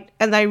plate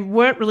and they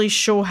weren't really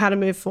sure how to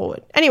move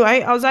forward.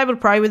 Anyway, I was able to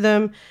pray with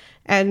them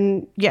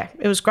and yeah,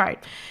 it was great.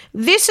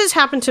 This has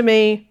happened to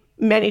me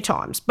many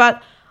times,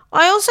 but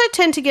I also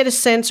tend to get a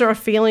sense or a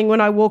feeling when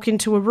I walk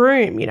into a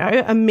room,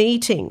 a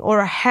meeting or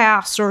a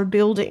house or a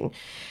building.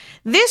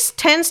 This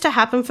tends to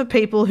happen for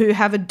people who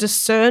have a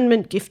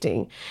discernment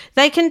gifting.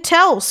 They can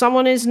tell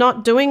someone is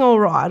not doing all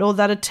right or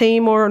that a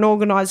team or an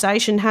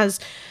organisation has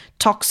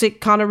toxic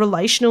kind of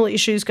relational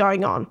issues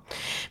going on.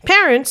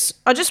 Parents,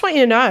 I just want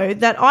you to know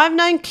that I've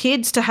known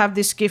kids to have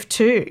this gift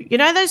too.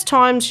 Those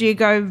times you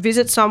go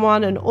visit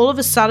someone and all of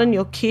a sudden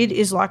your kid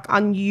is like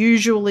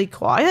unusually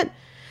quiet?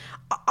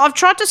 I've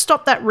tried to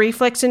stop that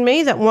reflex in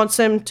me that wants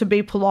them to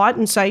be polite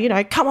and say,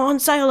 come on,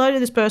 say hello to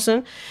this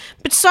person.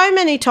 But so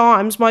many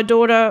times my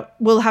daughter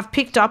will have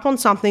picked up on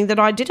something that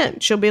I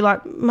didn't. She'll be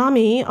like,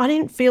 "Mummy, I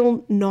didn't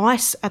feel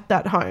nice at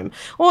that home."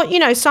 Or,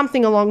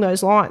 something along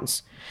those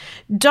lines.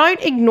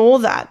 Don't ignore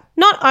that,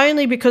 not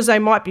only because they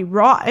might be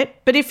right,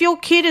 but if your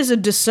kid is a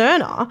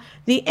discerner,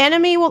 the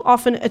enemy will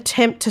often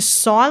attempt to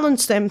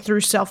silence them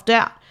through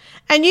self-doubt.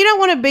 And you don't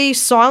want to be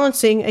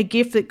silencing a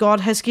gift that God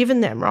has given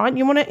them, right?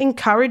 You want to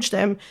encourage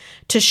them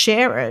to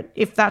share it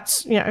if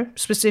that's,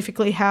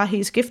 specifically how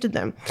he's gifted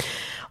them.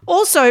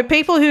 Also,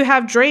 people who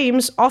have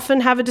dreams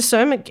often have a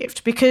discernment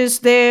gift because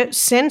their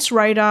sense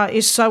radar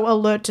is so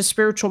alert to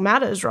spiritual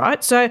matters,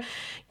 right? So,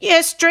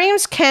 yes,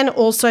 dreams can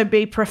also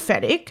be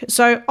prophetic.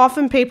 So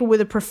often people with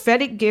a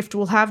prophetic gift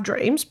will have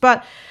dreams,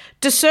 but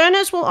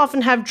discerners will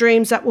often have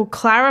dreams that will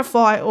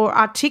clarify or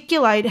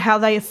articulate how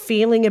they are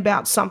feeling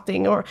about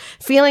something or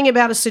feeling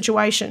about a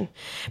situation.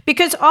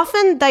 Because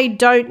often they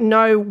don't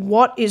know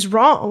what is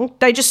wrong,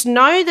 they just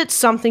know that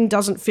something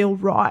doesn't feel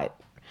right.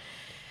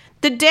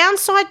 The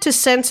downside to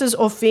senses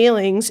or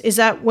feelings is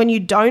that when you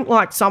don't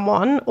like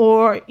someone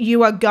or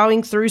you are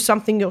going through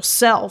something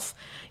yourself,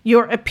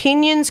 your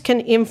opinions can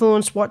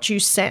influence what you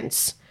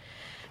sense.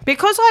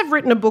 Because I've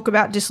written a book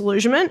about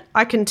disillusionment,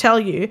 I can tell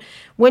you,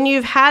 when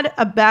you've had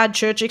a bad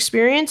church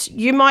experience,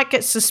 you might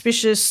get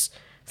suspicious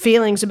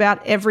feelings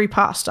about every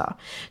pastor.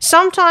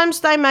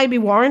 Sometimes they may be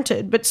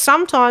warranted, but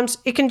sometimes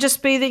it can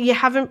just be that you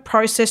haven't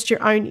processed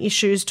your own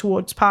issues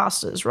towards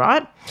pastors,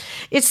 right?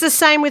 It's the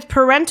same with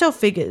parental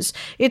figures.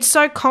 It's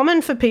so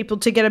common for people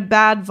to get a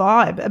bad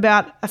vibe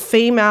about a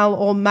female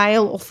or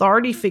male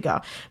authority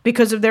figure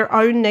because of their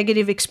own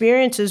negative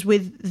experiences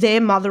with their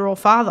mother or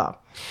father.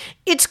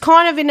 It's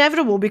kind of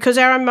inevitable because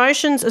our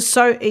emotions are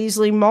so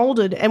easily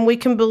molded and we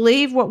can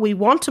believe what we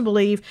want to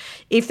believe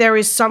if there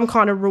is some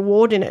kind of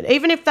reward in it,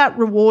 even if that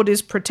reward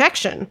is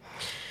protection.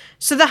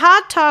 So the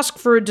hard task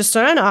for a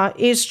discerner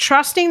is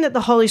trusting that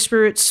the Holy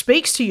Spirit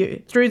speaks to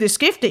you through this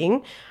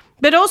gifting,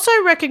 but also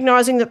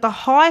recognizing that the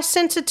high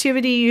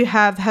sensitivity you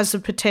have has the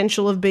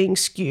potential of being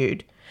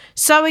skewed.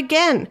 So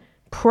again,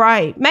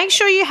 pray. Make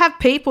sure you have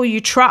people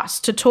you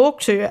trust to talk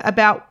to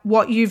about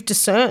what you've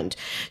discerned.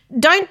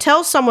 Don't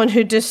tell someone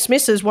who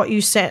dismisses what you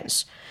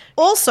sense.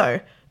 Also,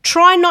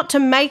 try not to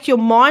make your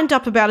mind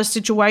up about a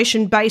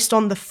situation based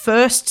on the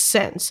first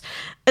sense,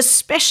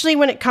 especially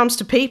when it comes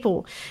to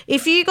people.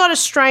 If you got a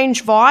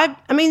strange vibe,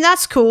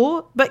 that's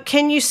cool, but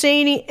can you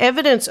see any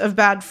evidence of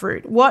bad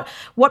fruit? What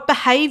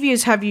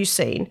behaviors have you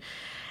seen?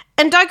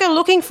 And don't go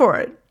looking for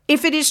it.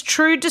 If it is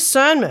true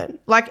discernment,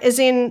 like as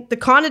in the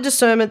kind of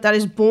discernment that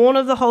is born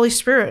of the Holy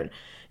Spirit,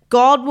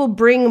 God will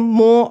bring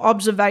more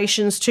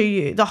observations to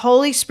you. The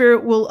Holy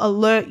Spirit will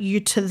alert you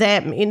to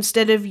them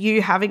instead of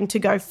you having to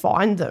go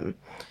find them.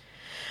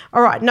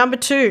 All right, number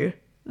 2,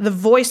 the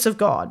voice of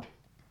God.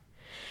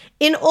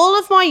 In all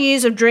of my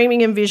years of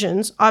dreaming and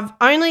visions, I've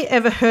only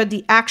ever heard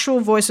the actual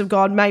voice of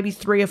God maybe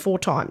 3 or 4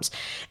 times.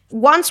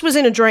 Once was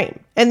in a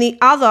dream, and the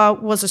other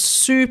was a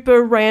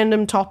super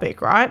random topic,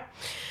 right?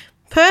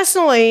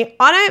 Personally,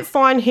 I don't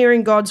find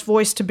hearing God's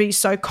voice to be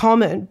so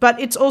common, but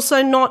it's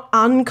also not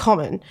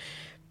uncommon.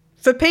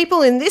 For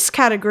people in this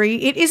category,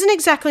 it isn't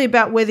exactly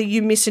about whether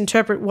you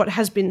misinterpret what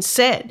has been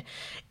said.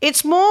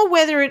 It's more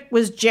whether it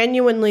was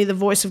genuinely the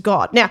voice of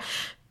God. Now,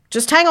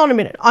 just hang on a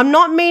minute. I'm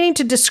not meaning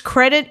to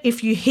discredit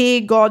if you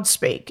hear God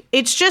speak.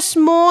 It's just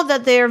more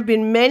that there have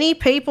been many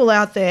people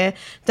out there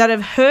that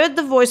have heard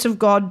the voice of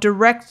God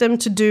direct them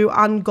to do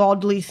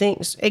ungodly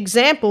things.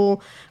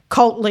 Example,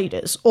 cult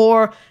leaders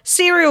or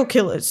serial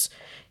killers.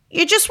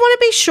 You just want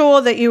to be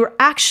sure that you're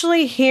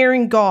actually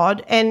hearing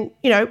God and,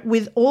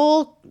 with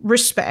all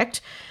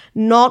respect,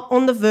 not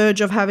on the verge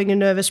of having a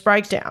nervous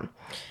breakdown.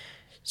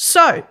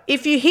 So,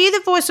 if you hear the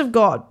voice of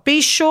God,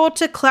 be sure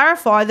to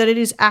clarify that it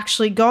is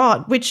actually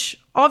God, which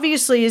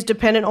obviously is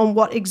dependent on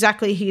what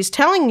exactly he is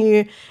telling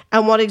you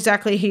and what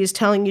exactly he is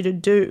telling you to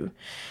do.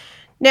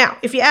 Now,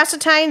 if you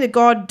ascertain that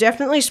God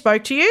definitely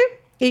spoke to you,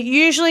 it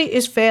usually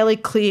is fairly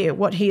clear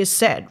what he has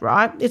said,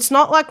 right? It's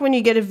not like when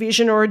you get a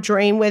vision or a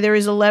dream where there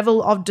is a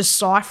level of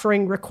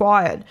deciphering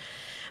required.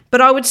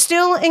 But I would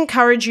still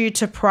encourage you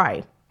to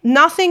pray.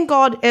 Nothing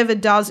God ever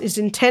does is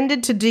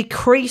intended to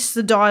decrease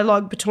the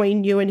dialogue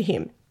between you and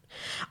him.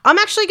 I'm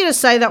actually going to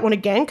say that one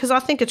again because I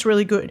think it's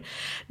really good.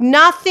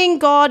 Nothing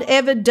God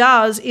ever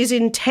does is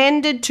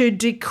intended to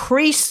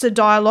decrease the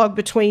dialogue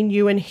between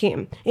you and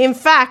him. In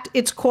fact,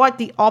 it's quite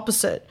the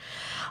opposite.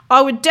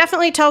 I would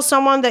definitely tell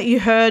someone that you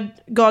heard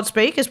God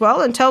speak as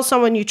well, and tell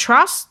someone you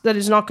trust that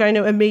is not going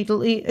to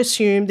immediately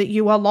assume that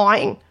you are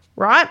lying,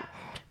 right?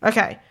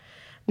 Okay.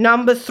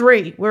 Number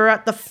 3, we're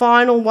at the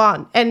final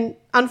one. And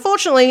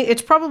unfortunately,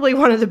 it's probably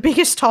one of the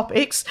biggest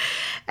topics,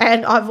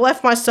 and I've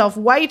left myself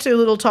way too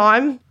little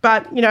time,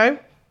 but,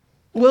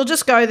 we'll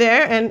just go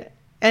there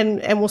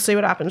and we'll see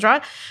what happens,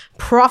 right?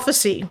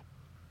 Prophecy.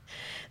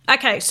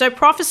 Okay, so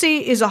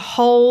prophecy is a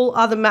whole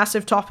other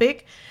massive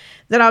topic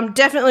that I'm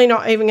definitely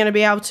not even going to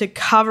be able to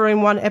cover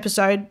in one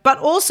episode, but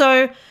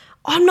also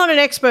I'm not an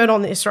expert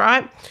on this,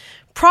 right?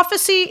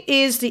 Prophecy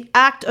is the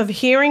act of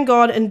hearing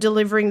God and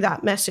delivering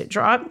that message,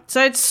 right?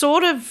 So it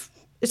sort of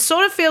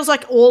feels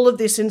like all of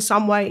this in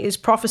some way is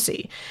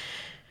prophecy.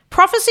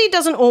 Prophecy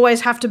doesn't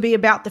always have to be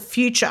about the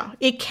future.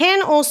 It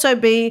can also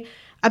be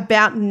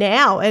about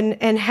now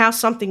and how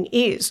something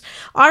is.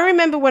 I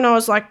remember when I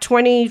was like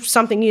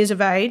 20-something years of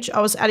age, I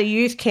was at a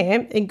youth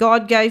camp and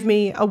God gave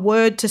me a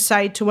word to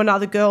say to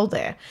another girl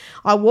there.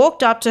 I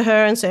walked up to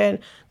her and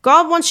said,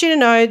 God wants you to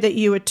know that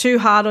you were too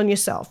hard on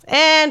yourself.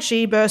 And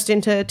she burst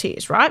into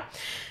tears, right?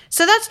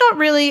 So that's not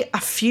really a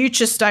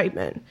future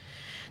statement.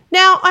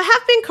 Now, I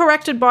have been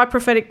corrected by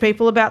prophetic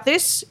people about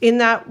this, in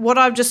that what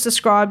I've just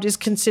described is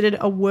considered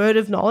a word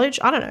of knowledge.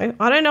 I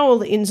don't know all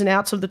the ins and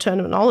outs of the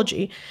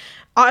terminology.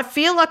 I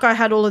feel like I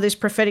had all of this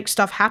prophetic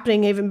stuff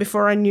happening even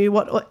before I knew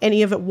what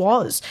any of it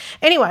was.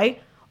 Anyway,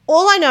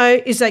 all I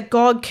know is that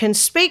God can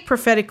speak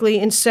prophetically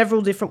in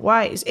several different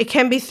ways. It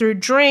can be through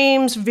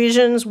dreams,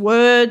 visions,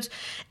 words,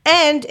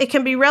 and it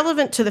can be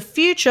relevant to the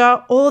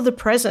future or the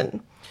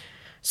present.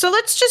 So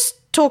let's just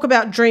talk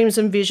about dreams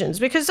and visions,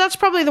 because that's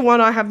probably the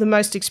one I have the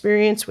most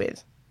experience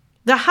with.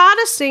 The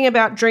hardest thing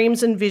about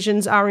dreams and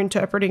visions are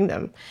interpreting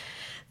them.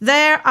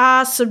 There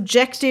are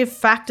subjective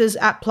factors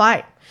at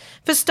play.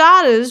 For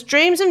starters,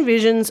 dreams and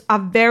visions are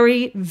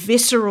very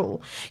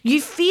visceral.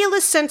 You feel a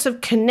sense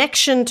of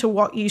connection to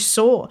what you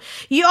saw.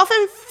 You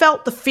often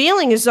felt the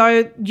feeling as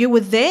though you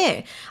were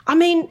there. I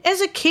mean,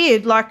 as a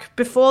kid, like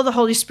before the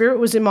Holy Spirit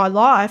was in my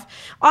life,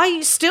 I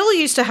still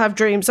used to have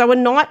dreams. They were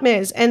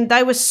nightmares, and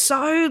they were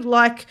so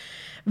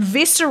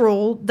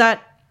visceral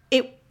that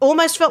it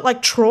almost felt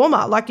like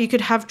trauma, like you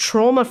could have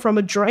trauma from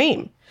a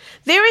dream.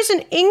 There is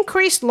an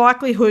increased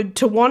likelihood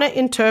to want to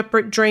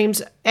interpret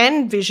dreams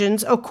and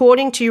visions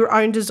according to your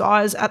own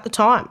desires at the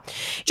time.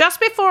 Just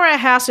before our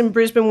house in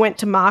Brisbane went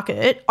to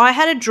market, I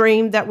had a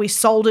dream that we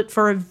sold it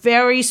for a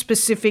very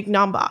specific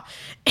number.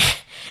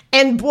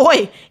 And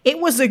boy, it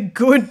was a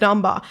good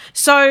number.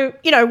 So,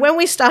 when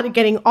we started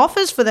getting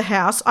offers for the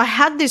house, I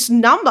had this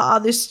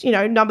number,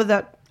 number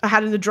that I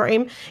had in the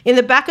dream in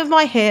the back of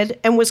my head,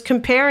 and was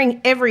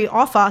comparing every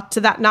offer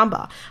to that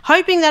number,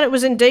 hoping that it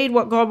was indeed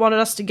what God wanted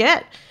us to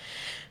get.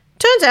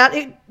 Turns out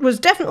it was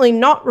definitely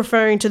not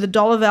referring to the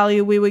dollar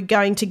value we were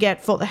going to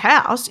get for the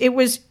house. It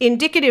was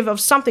indicative of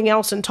something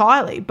else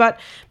entirely. But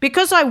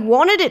because I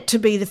wanted it to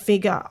be the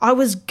figure, I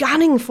was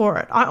gunning for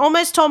it. I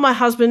almost told my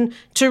husband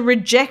to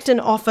reject an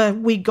offer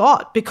we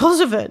got because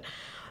of it.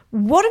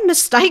 What a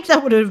mistake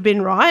that would have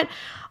been, right?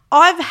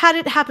 I've had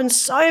it happen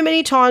so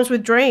many times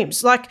with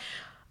dreams.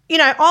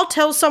 I'll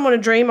tell someone a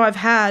dream I've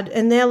had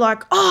and they're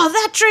like, oh,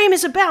 that dream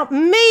is about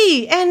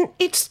me. And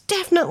it's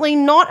definitely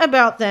not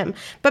about them.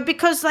 But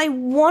because they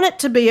want it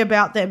to be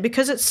about them,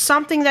 because it's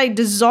something they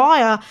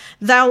desire,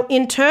 they'll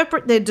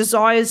interpret their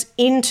desires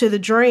into the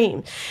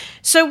dream.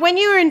 So when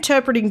you're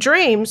interpreting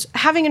dreams,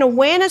 having an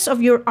awareness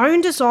of your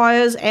own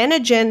desires and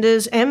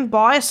agendas and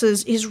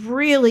biases is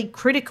really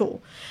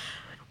critical.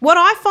 What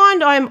I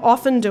find I am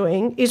often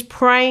doing is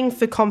praying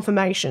for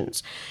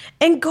confirmations.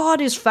 And God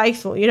is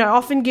faithful,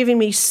 often giving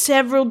me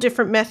several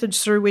different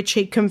methods through which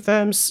he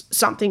confirms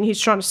something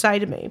he's trying to say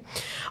to me.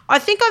 I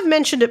think I've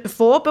mentioned it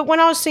before, but when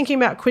I was thinking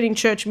about quitting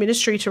church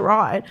ministry to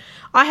write,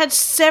 I had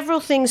several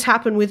things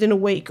happen within a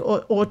week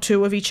or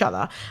two of each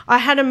other. I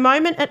had a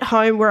moment at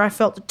home where I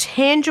felt the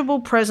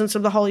tangible presence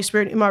of the Holy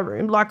Spirit in my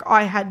room like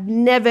I had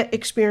never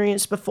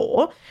experienced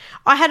before.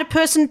 I had a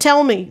person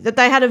tell me that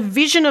they had a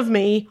vision of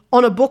me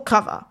on a book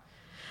cover.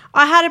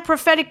 I had a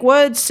prophetic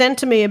word sent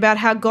to me about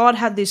how God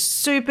had this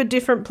super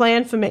different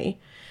plan for me.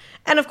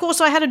 And of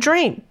course, I had a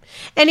dream.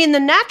 And in the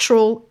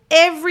natural,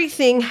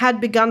 everything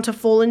had begun to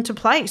fall into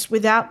place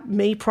without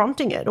me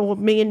prompting it or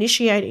me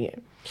initiating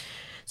it.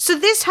 So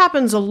this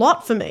happens a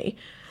lot for me.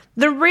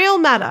 The real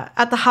matter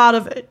at the heart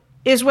of it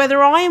is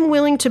whether I am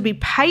willing to be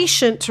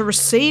patient to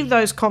receive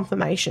those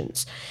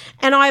confirmations.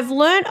 And I've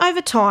learned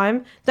over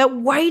time that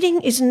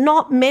waiting is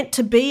not meant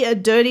to be a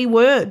dirty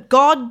word.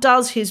 God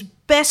does his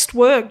best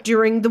work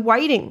during the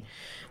waiting.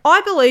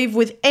 I believe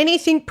with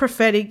anything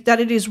prophetic that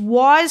it is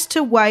wise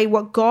to weigh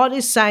what God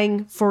is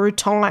saying for a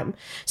time.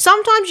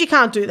 Sometimes you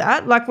can't do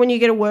that, like when you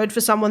get a word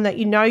for someone that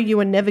you know you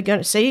are never going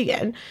to see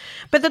again.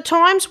 But the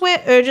times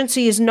where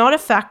urgency is not a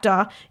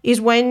factor is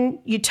when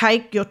you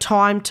take your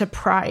time to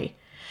pray.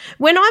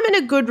 When I'm in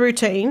a good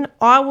routine,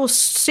 I will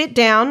sit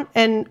down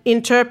and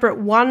interpret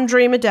one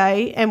dream a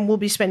day, and we'll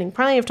be spending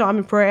plenty of time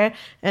in prayer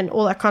and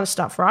all that kind of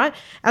stuff, right?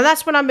 And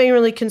that's when I'm being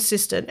really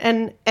consistent.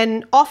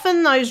 And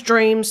often those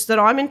dreams that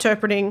I'm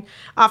interpreting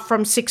are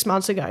from 6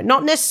 months ago,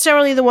 not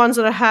necessarily the ones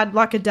that I had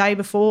like a day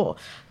before.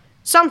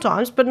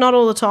 Sometimes, but not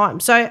all the time.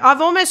 So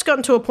I've almost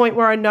gotten to a point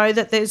where I know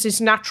that there's this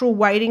natural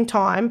waiting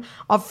time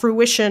of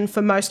fruition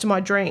for most of my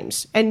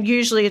dreams. And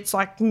usually it's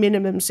like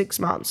minimum 6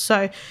 months.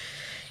 So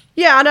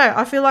yeah, I know.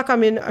 I feel like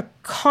I'm in a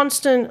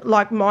constant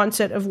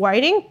mindset of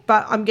waiting,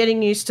 but I'm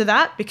getting used to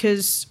that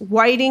because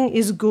waiting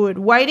is good.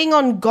 Waiting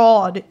on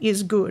God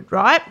is good,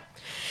 right?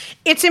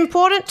 It's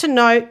important to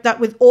note that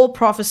with all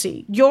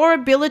prophecy, your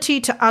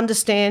ability to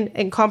understand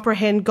and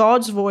comprehend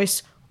God's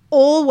voice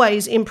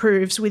always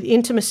improves with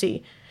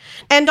intimacy.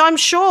 And I'm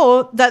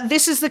sure that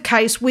this is the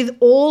case with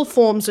all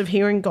forms of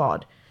hearing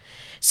God.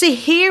 See,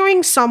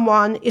 hearing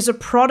someone is a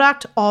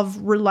product of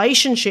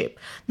relationship.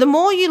 The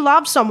more you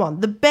love someone,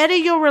 the better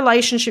your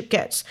relationship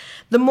gets.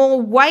 The more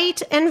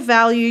weight and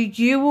value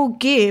you will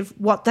give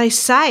what they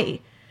say.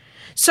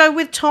 So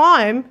with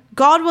time,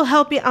 God will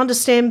help you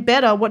understand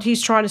better what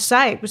he's trying to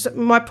say.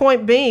 My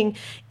point being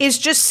is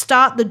just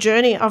start the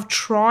journey of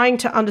trying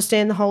to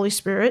understand the Holy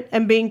Spirit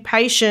and being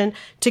patient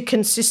to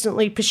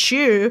consistently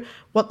pursue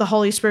what the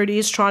Holy Spirit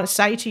is trying to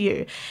say to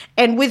you.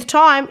 And with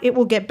time, it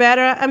will get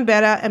better and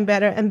better and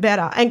better and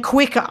better and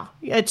quicker.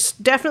 It's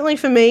definitely,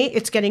 for me,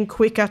 it's getting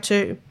quicker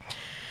too.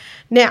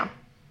 Now,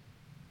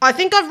 I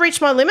think I've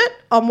reached my limit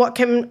on what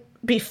can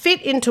be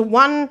fit into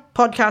one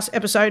podcast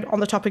episode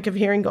on the topic of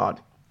hearing God.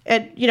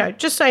 And,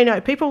 just so you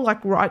know, people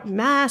write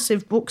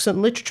massive books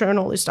and literature and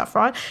all this stuff,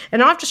 right?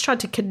 And I've just tried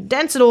to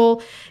condense it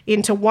all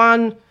into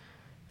one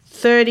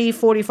 30,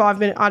 45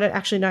 minute, I don't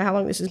actually know how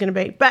long this is going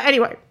to be. But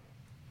anyway,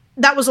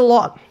 that was a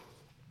lot.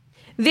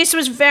 This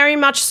was very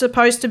much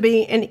supposed to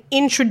be an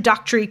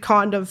introductory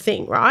kind of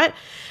thing, right?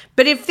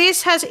 But if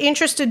this has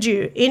interested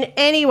you in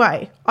any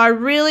way, I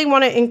really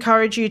want to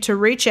encourage you to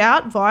reach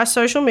out via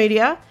social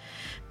media.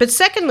 But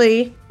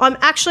secondly, I'm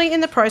actually in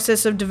the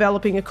process of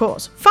developing a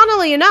course.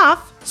 Funnily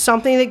enough,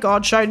 something that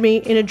God showed me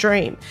in a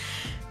dream.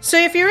 So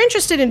if you're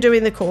interested in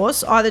doing the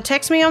course, either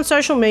text me on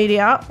social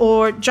media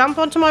or jump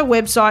onto my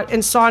website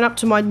and sign up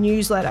to my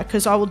newsletter,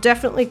 because I will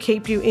definitely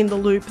keep you in the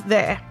loop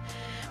there.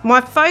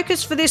 My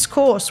focus for this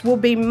course will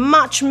be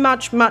much,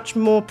 much, much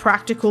more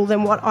practical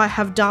than what I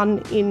have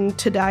done in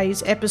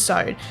today's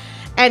episode.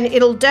 And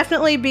it'll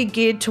definitely be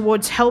geared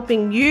towards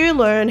helping you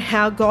learn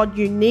how God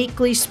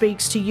uniquely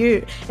speaks to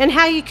you and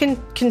how you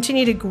can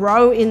continue to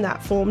grow in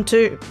that form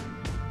too.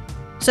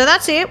 So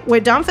that's it.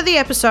 We're done for the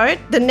episode.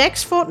 The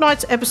next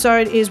fortnight's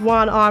episode is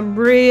one I'm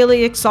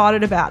really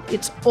excited about.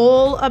 It's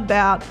all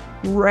about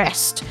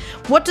rest.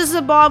 What does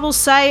the Bible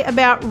say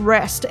about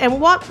rest,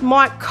 and what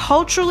might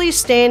culturally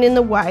stand in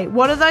the way?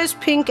 What are those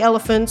pink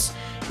elephants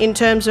in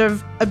terms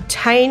of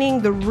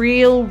obtaining the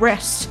real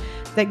rest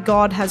that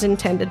God has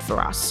intended for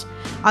us?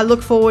 I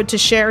look forward to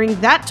sharing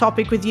that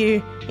topic with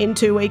you in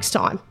 2 weeks'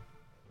 time.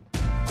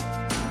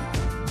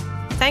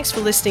 Thanks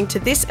for listening to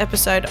this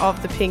episode of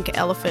The Pink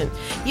Elephant.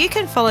 You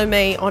can follow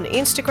me on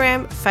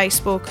Instagram,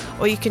 Facebook,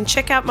 or you can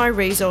check out my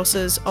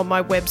resources on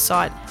my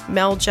website,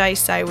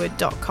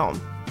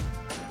 meljsayward.com.